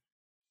both.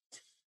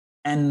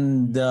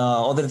 And the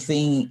other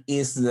thing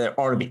is the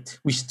orbit,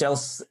 which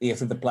tells if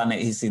the planet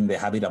is in the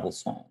habitable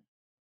zone.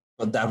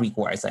 But that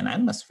requires an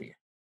atmosphere.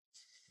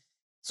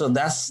 So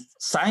that's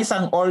size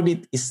and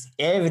orbit is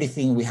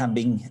everything we have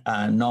been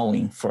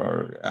knowing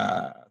for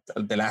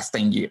the last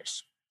 10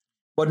 years.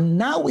 But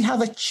now we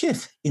have a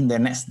shift in the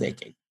next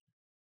decade.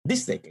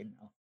 This decade now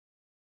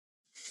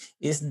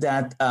is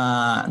that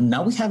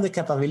now we have the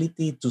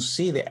capability to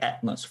see the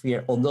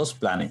atmosphere of those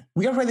planets.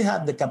 We already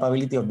have the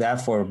capability of that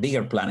for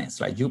bigger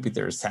planets like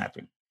Jupiter,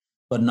 Saturn,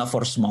 but not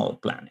for small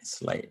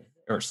planets like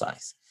Earth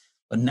size.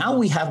 But now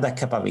we have that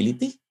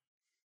capability.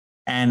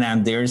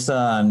 And there's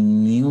a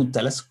new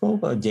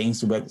telescope, a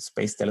James Webb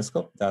Space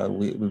Telescope, that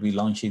will be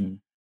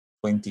launching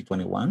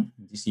 2021,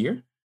 this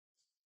year.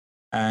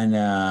 And,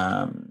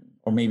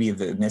 or maybe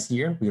the next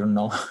year, we don't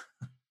know.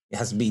 It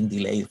has been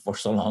delayed for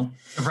so long.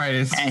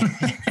 Right.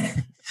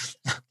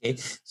 Okay.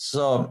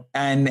 So,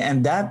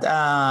 and that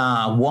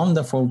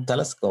wonderful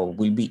telescope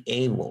will be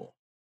able,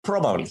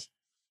 probably,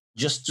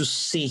 just to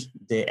see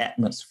the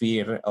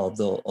atmosphere of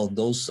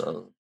those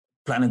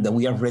planets that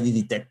we already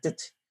detected.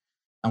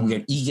 And we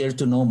are eager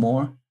to know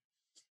more,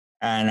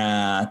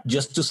 and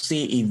just to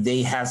see if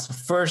they have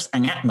first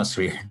an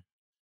atmosphere,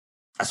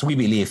 as we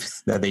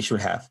believe that they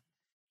should have,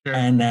 sure.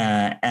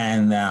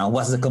 And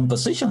what's the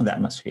composition of the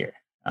atmosphere,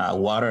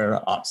 water,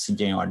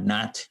 oxygen, or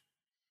not,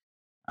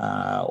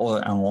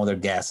 or and other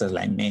gases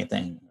like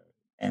methane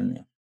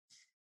and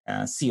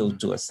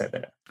CO2,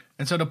 etc.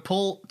 And so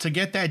to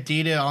get that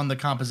data on the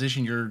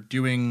composition, you're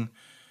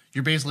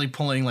basically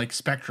pulling like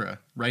spectra,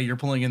 right? You're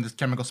pulling in this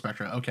chemical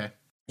spectra. Okay.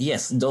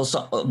 Yes,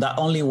 that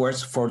only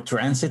works for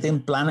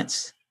transiting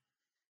planets.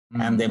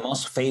 And the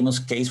most famous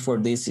case for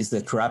this is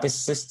the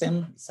TRAPPIST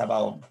system. It's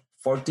about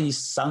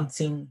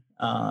 40-something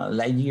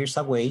light years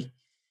away.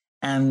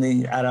 And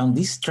around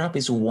this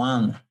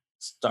TRAPPIST-1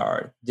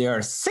 star, there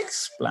are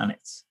 6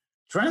 planets,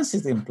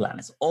 transiting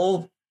planets,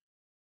 all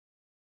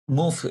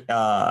move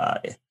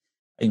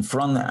in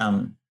front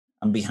and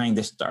behind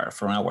the star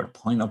from our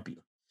point of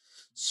view.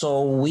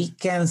 So we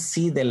can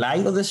see the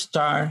light of the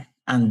star.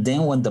 And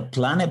then when the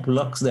planet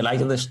blocks the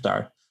light of the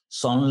star,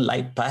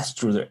 sunlight passes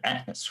through the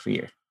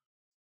atmosphere.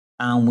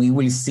 And we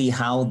will see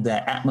how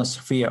the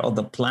atmosphere of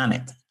the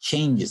planet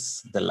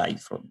changes the light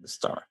from the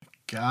star.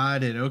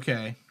 Got it.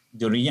 Okay.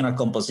 The original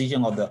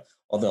composition of the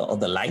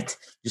light,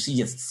 you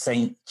see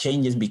it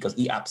changes because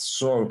it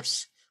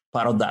absorbs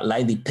part of that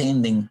light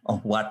depending on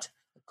what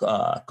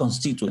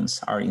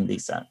constituents are in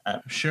this.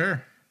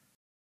 Sure.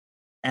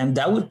 And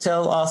that would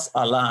tell us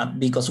a lot,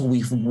 because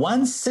with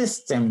one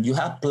system, you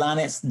have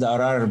planets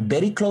that are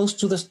very close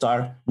to the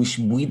star, which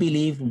we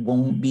believe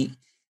won't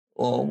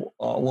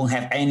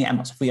have any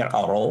atmosphere at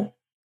all.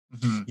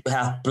 Mm-hmm. You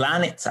have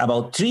planets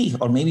about 3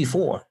 or maybe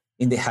 4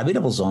 in the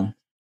habitable zone.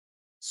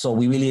 So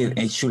we believe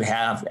it should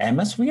have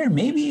atmosphere,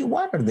 maybe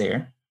water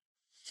there.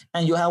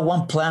 And you have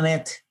one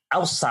planet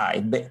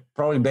outside, but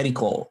probably very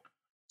cold.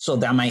 So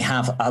that might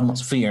have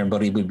atmosphere,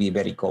 but it will be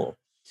very cold.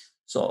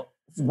 So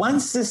one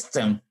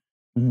system,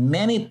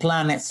 many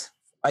planets,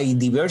 a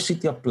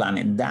diversity of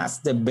planets. That's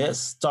the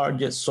best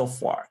target so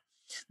far.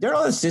 There are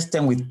other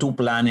systems with 2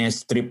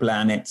 planets, 3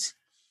 planets,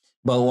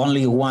 but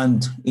only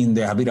 1 in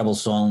the habitable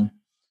zone.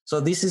 So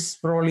this is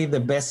probably the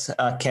best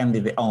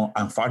candidate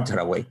and farther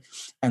away.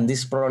 And this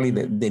is probably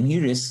the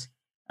nearest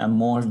and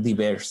more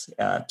diverse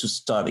to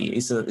study.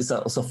 It's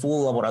a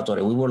full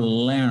laboratory. We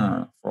will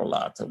learn for a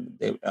lot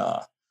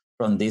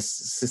from this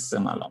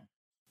system alone.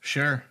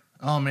 Sure.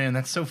 Oh man,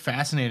 that's so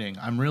fascinating.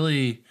 I'm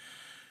really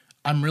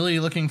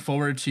looking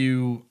forward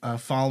to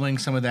following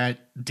some of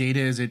that data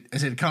as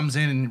it comes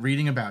in and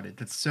reading about it.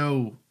 That's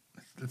so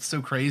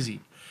crazy.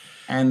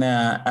 And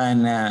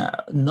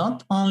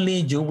not only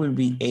you will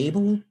be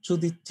able to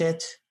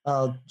detect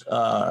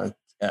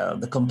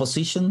the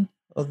composition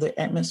of the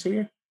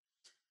atmosphere,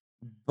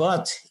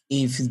 but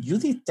if you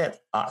detect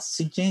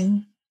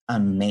oxygen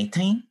and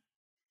methane,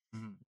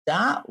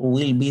 that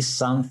will be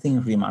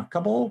something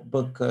remarkable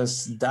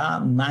because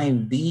that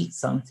might be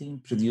something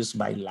produced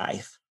by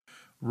life.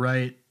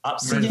 Right.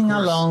 Oxygen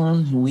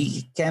alone,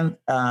 we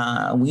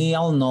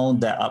all know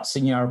that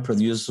oxygen are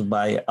produced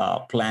by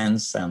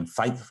plants and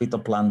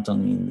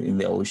phytoplankton in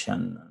the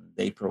ocean.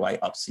 They provide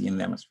oxygen in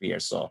the atmosphere.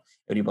 So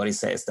everybody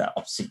says that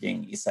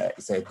oxygen is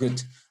a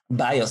good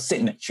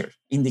biosignature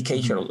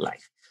indicator of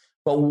life.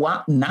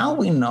 But now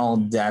we know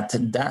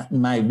that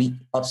might be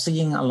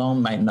oxygen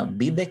alone might not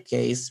be the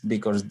case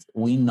because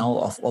we know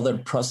of other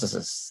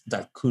processes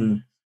that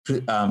could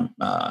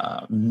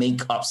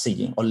make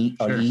oxygen or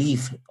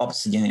leave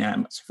oxygen in the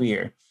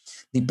atmosphere,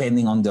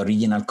 depending on the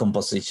original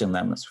composition of the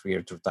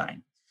atmosphere through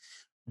time.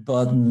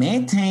 But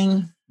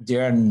methane,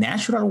 there are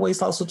natural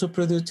ways also to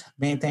produce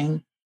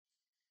methane,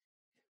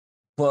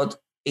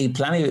 but a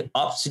planet with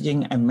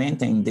oxygen and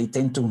methane, they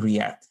tend to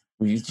react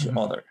with each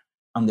other.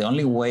 And the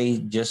only way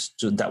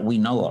that we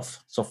know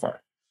of so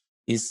far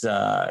is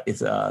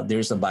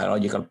there's a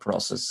biological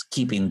process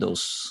keeping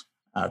those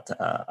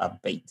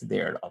at bait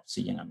there,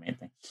 oxygen and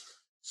methane.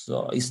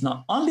 So it's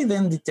not only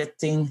then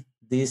detecting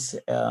this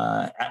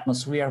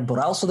atmosphere, but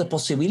also the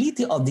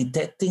possibility of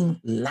detecting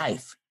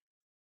life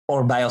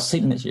or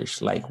biosignatures,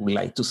 like we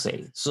like to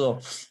say. So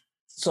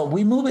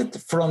we move it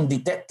from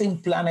detecting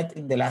planet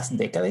in the last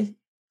decade,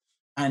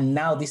 and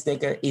now this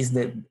decade is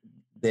the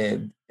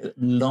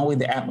knowing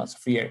the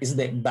atmosphere is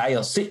the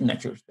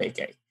biosignatures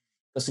decade,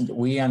 because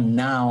we are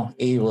now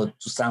able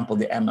to sample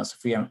the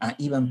atmosphere and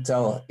even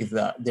tell if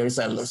there is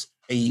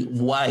a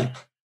wide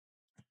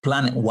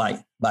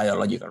planet-wide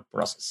biological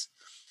process.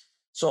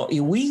 So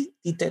if we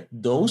detect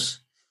those,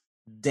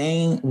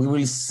 then we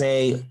will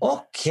say,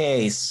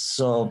 okay,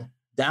 so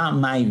that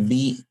might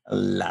be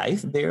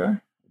life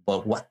there,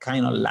 but what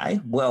kind of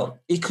life? Well,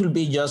 it could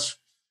be just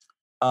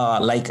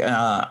like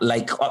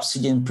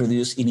oxygen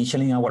produced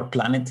initially in our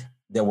planet.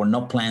 There were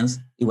no plants.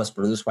 It was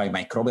produced by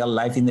microbial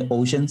life in the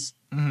oceans.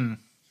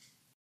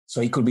 So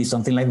it could be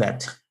something like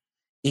that.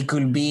 It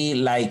could be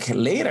like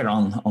later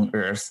on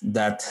Earth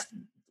that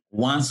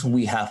once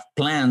we have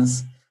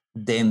plants,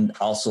 then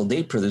also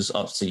they produce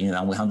oxygen,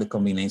 and we have the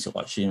combination of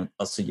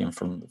oxygen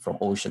from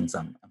oceans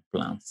and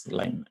plants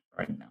like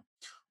right now.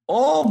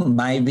 Or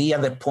maybe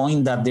at the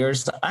point that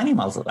there's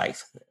animal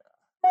life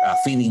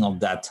feeding of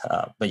that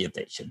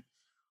vegetation,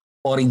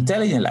 or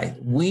intelligent life.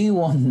 We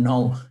won't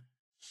know.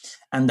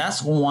 And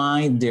that's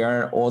why there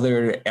are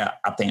other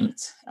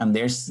attempts, and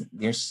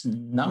there's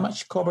not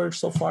much covered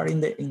so far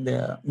in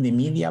the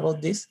media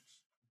about this.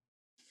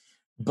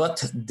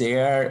 But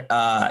their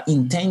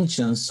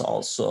intentions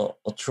also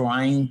of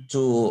trying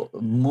to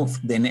move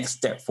the next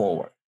step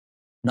forward.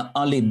 Not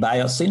only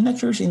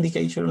biosignatures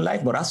indication of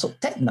life, but also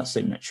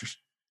technosignatures,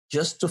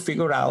 just to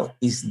figure out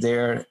is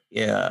there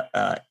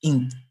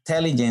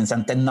intelligence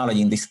and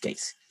technology in this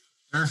case.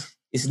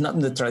 It's not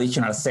in the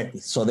traditional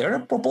setting. So there are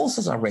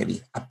proposals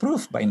already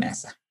approved by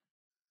NASA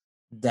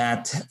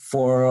that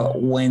for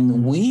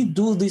when we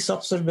do these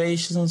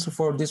observations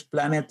for this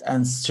planet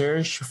and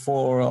search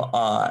for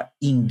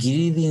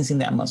ingredients in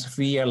the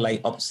atmosphere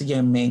like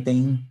oxygen,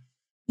 methane,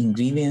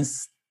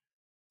 ingredients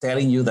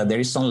telling you that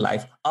there is some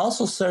life,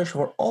 also search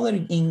for other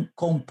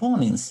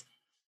components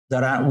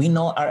that we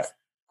know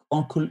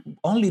could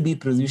only be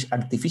produced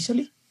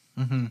artificially,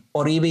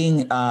 or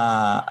even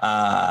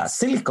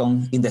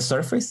silicon in the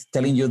surface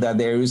telling you that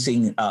they're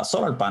using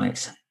solar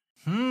panels.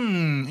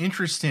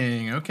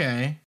 Interesting.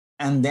 Okay.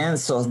 And then,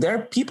 so there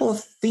are people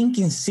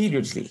thinking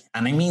seriously,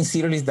 and I mean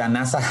seriously, that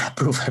NASA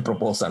approved a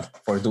proposal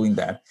for doing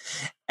that.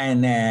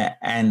 And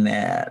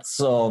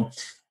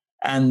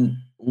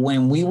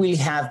when we will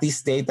have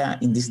this data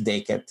in this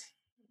decade,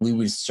 we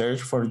will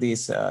search for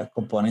these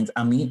components.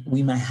 I mean,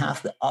 we might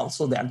have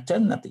also the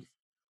alternative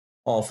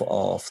of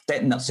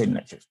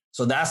technosignatures.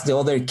 So that's the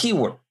other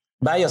keyword,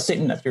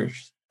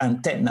 biosignatures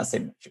and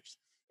technosignatures.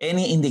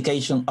 Any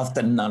indication of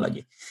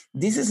technology.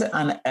 This is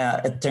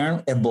a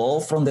term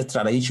evolved from the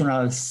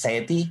traditional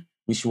SETI,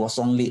 which was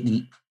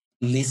only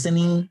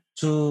listening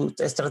to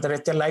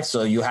extraterrestrial life.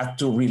 So you have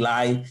to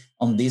rely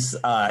on this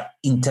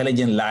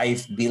intelligent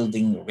life,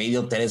 building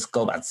radio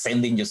telescope and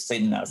sending your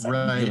signals.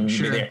 Right,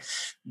 sure. There.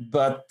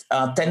 But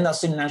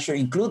technosignature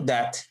include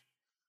that,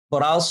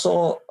 but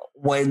also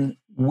when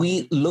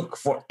we look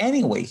for an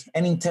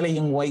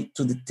intelligent way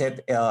to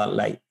detect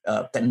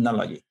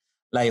technology,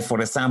 like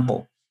for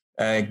example,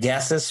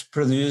 gases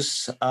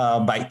produced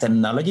by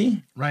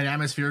technology. Right,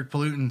 atmospheric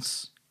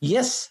pollutants.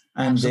 Yes,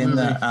 and absolutely.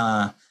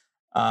 Then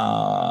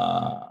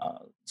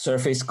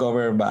surface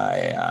covered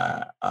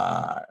by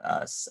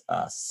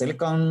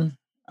silicon.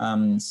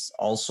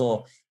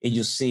 Also, if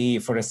you see,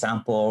 for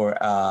example,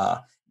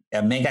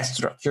 mega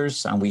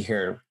structures, and we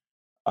hear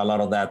a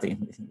lot of that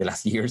in the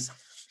last years,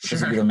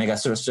 because of the mega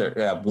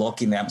structure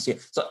blocking the atmosphere.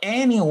 So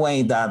any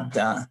way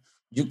that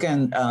you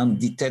can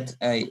detect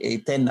a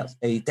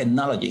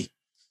technology,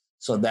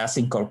 so that's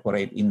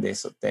incorporated in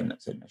this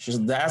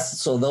technosignatures.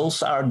 So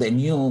those are the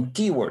new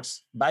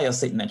keywords: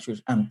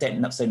 biosignatures and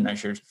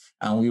technosignatures,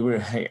 and we will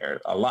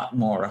hear a lot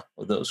more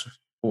of those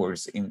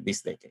words in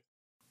this decade.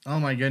 Oh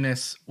my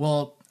goodness.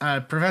 Well,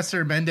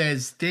 Professor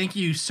Méndez, thank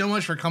you so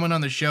much for coming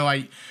on the show.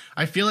 I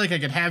feel like I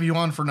could have you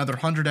on for another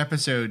 100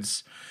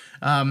 episodes.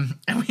 And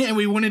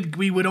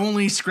we would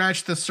only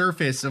scratch the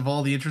surface of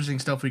all the interesting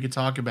stuff we could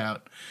talk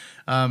about.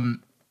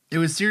 It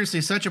was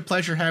seriously such a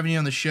pleasure having you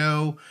on the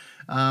show.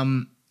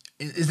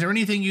 Is there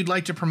anything you'd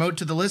like to promote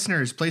to the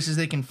listeners, places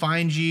they can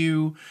find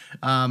you,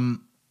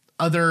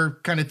 other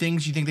kind of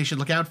things you think they should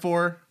look out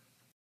for?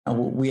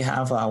 We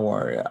have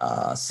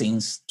our,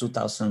 since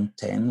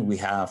 2010, we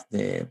have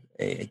a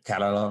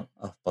catalog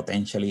of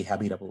potentially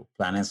habitable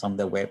planets on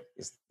the web.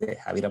 It's the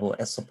Habitable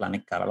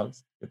Exoplanet Catalog.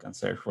 You can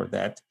search for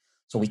that.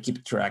 So we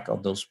keep track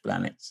of those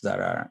planets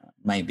that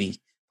might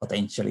be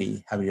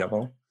potentially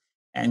habitable.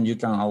 And you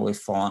can always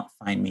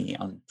find me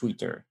on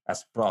Twitter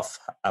as Prof.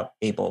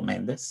 Abel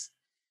Méndez.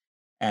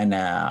 And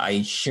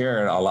I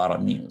share a lot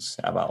of news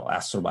about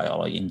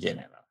astrobiology in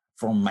general,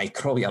 from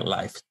microbial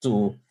life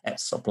to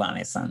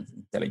exoplanets and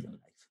intelligent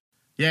life.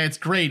 Yeah, it's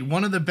great.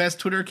 One of the best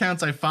Twitter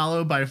accounts I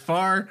follow by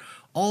far.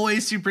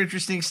 Always super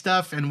interesting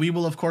stuff. And we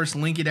will, of course,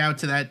 link it out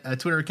to that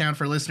Twitter account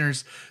for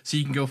listeners so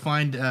you can go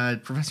find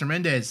Professor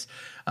Méndez.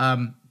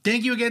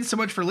 Thank you again so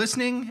much for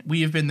listening. We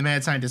have been the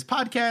Mad Scientist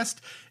Podcast,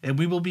 and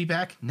we will be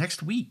back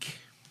next week.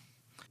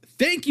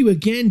 Thank you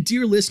again,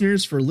 dear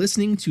listeners, for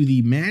listening to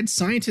the Mad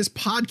Scientist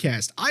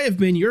Podcast. I have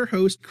been your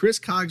host, Chris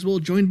Cogswell,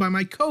 joined by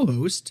my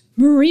co-host,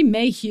 Marie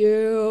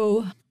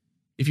Mayhew.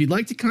 If you'd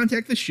like to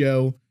contact the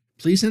show,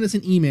 please send us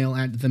an email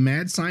at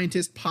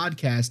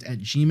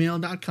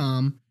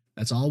themadscientistpodcast@gmail.com.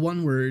 That's all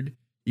one word.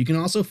 You can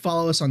also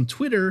follow us on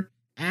Twitter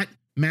at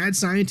Mad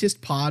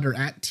Scientist Pod or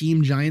at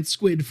Team Giant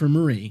Squid for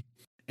Marie.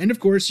 And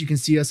of course, you can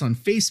see us on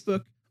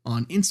Facebook,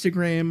 on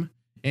Instagram,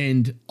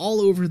 and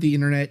all over the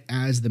internet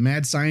as the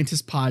Mad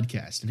Scientist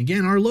Podcast. And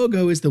again, our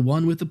logo is the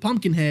one with the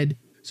pumpkin head,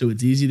 so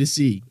it's easy to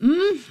see.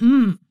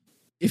 Mm-hmm.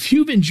 If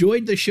you've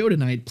enjoyed the show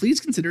tonight,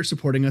 please consider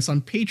supporting us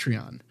on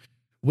Patreon,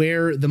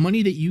 where the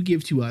money that you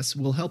give to us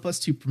will help us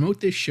to promote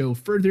this show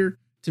further,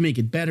 to make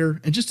it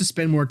better, and just to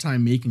spend more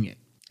time making it.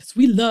 Because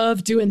we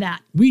love doing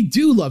that. We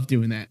do love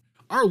doing that.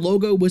 Our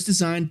logo was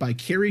designed by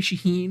Carrie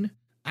Shaheen.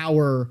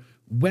 Our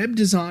web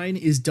design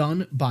is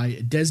done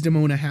by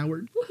Desdemona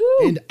Howard.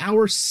 Woohoo! And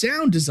our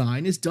sound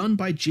design is done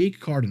by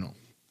Jake Cardinal.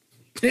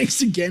 Thanks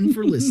again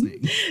for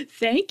listening.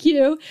 Thank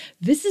you.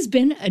 This has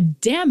been a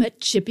Damn It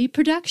Chippy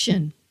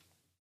production.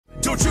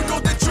 Don't you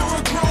know that you're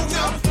a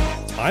grown-up?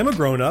 I'm a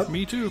grown-up.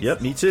 Me too.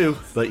 Yep, me too.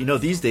 But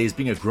these days,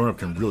 being a grown-up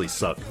can really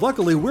suck.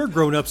 Luckily, we're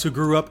grown-ups who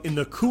grew up in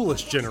the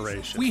coolest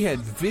generation. We had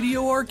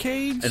video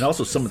arcades. And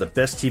also some of the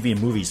best TV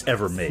and movies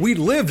ever made. We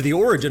lived the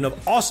origin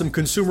of awesome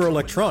consumer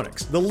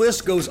electronics. The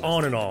list goes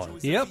on and on.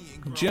 Yep,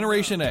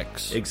 Generation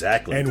X.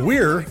 Exactly. And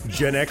we're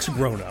Gen X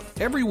grown-up.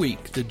 Every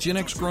week, the Gen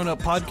X Grown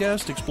Up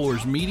podcast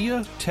explores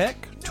media,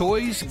 tech,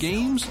 toys,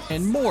 games,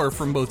 and more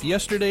from both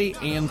yesterday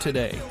and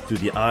today. Through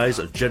the eyes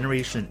of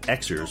Generation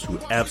Xers who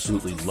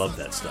absolutely love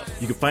that stuff.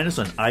 You can find us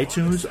on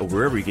iTunes or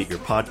wherever you get your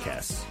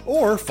podcasts.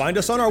 Or find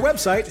us on our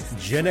website,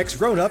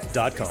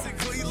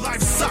 genxgrownup.com.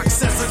 Life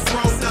sucks as a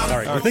grown-up. All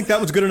right, you think that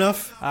was good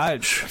enough? I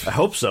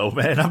hope so,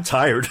 man. I'm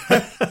tired.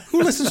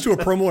 Who listens to a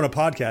promo on a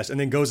podcast and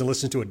then goes and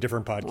listens to a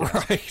different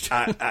podcast? Right.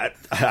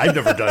 I've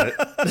never done it.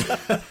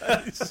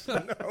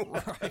 No.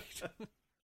 Right.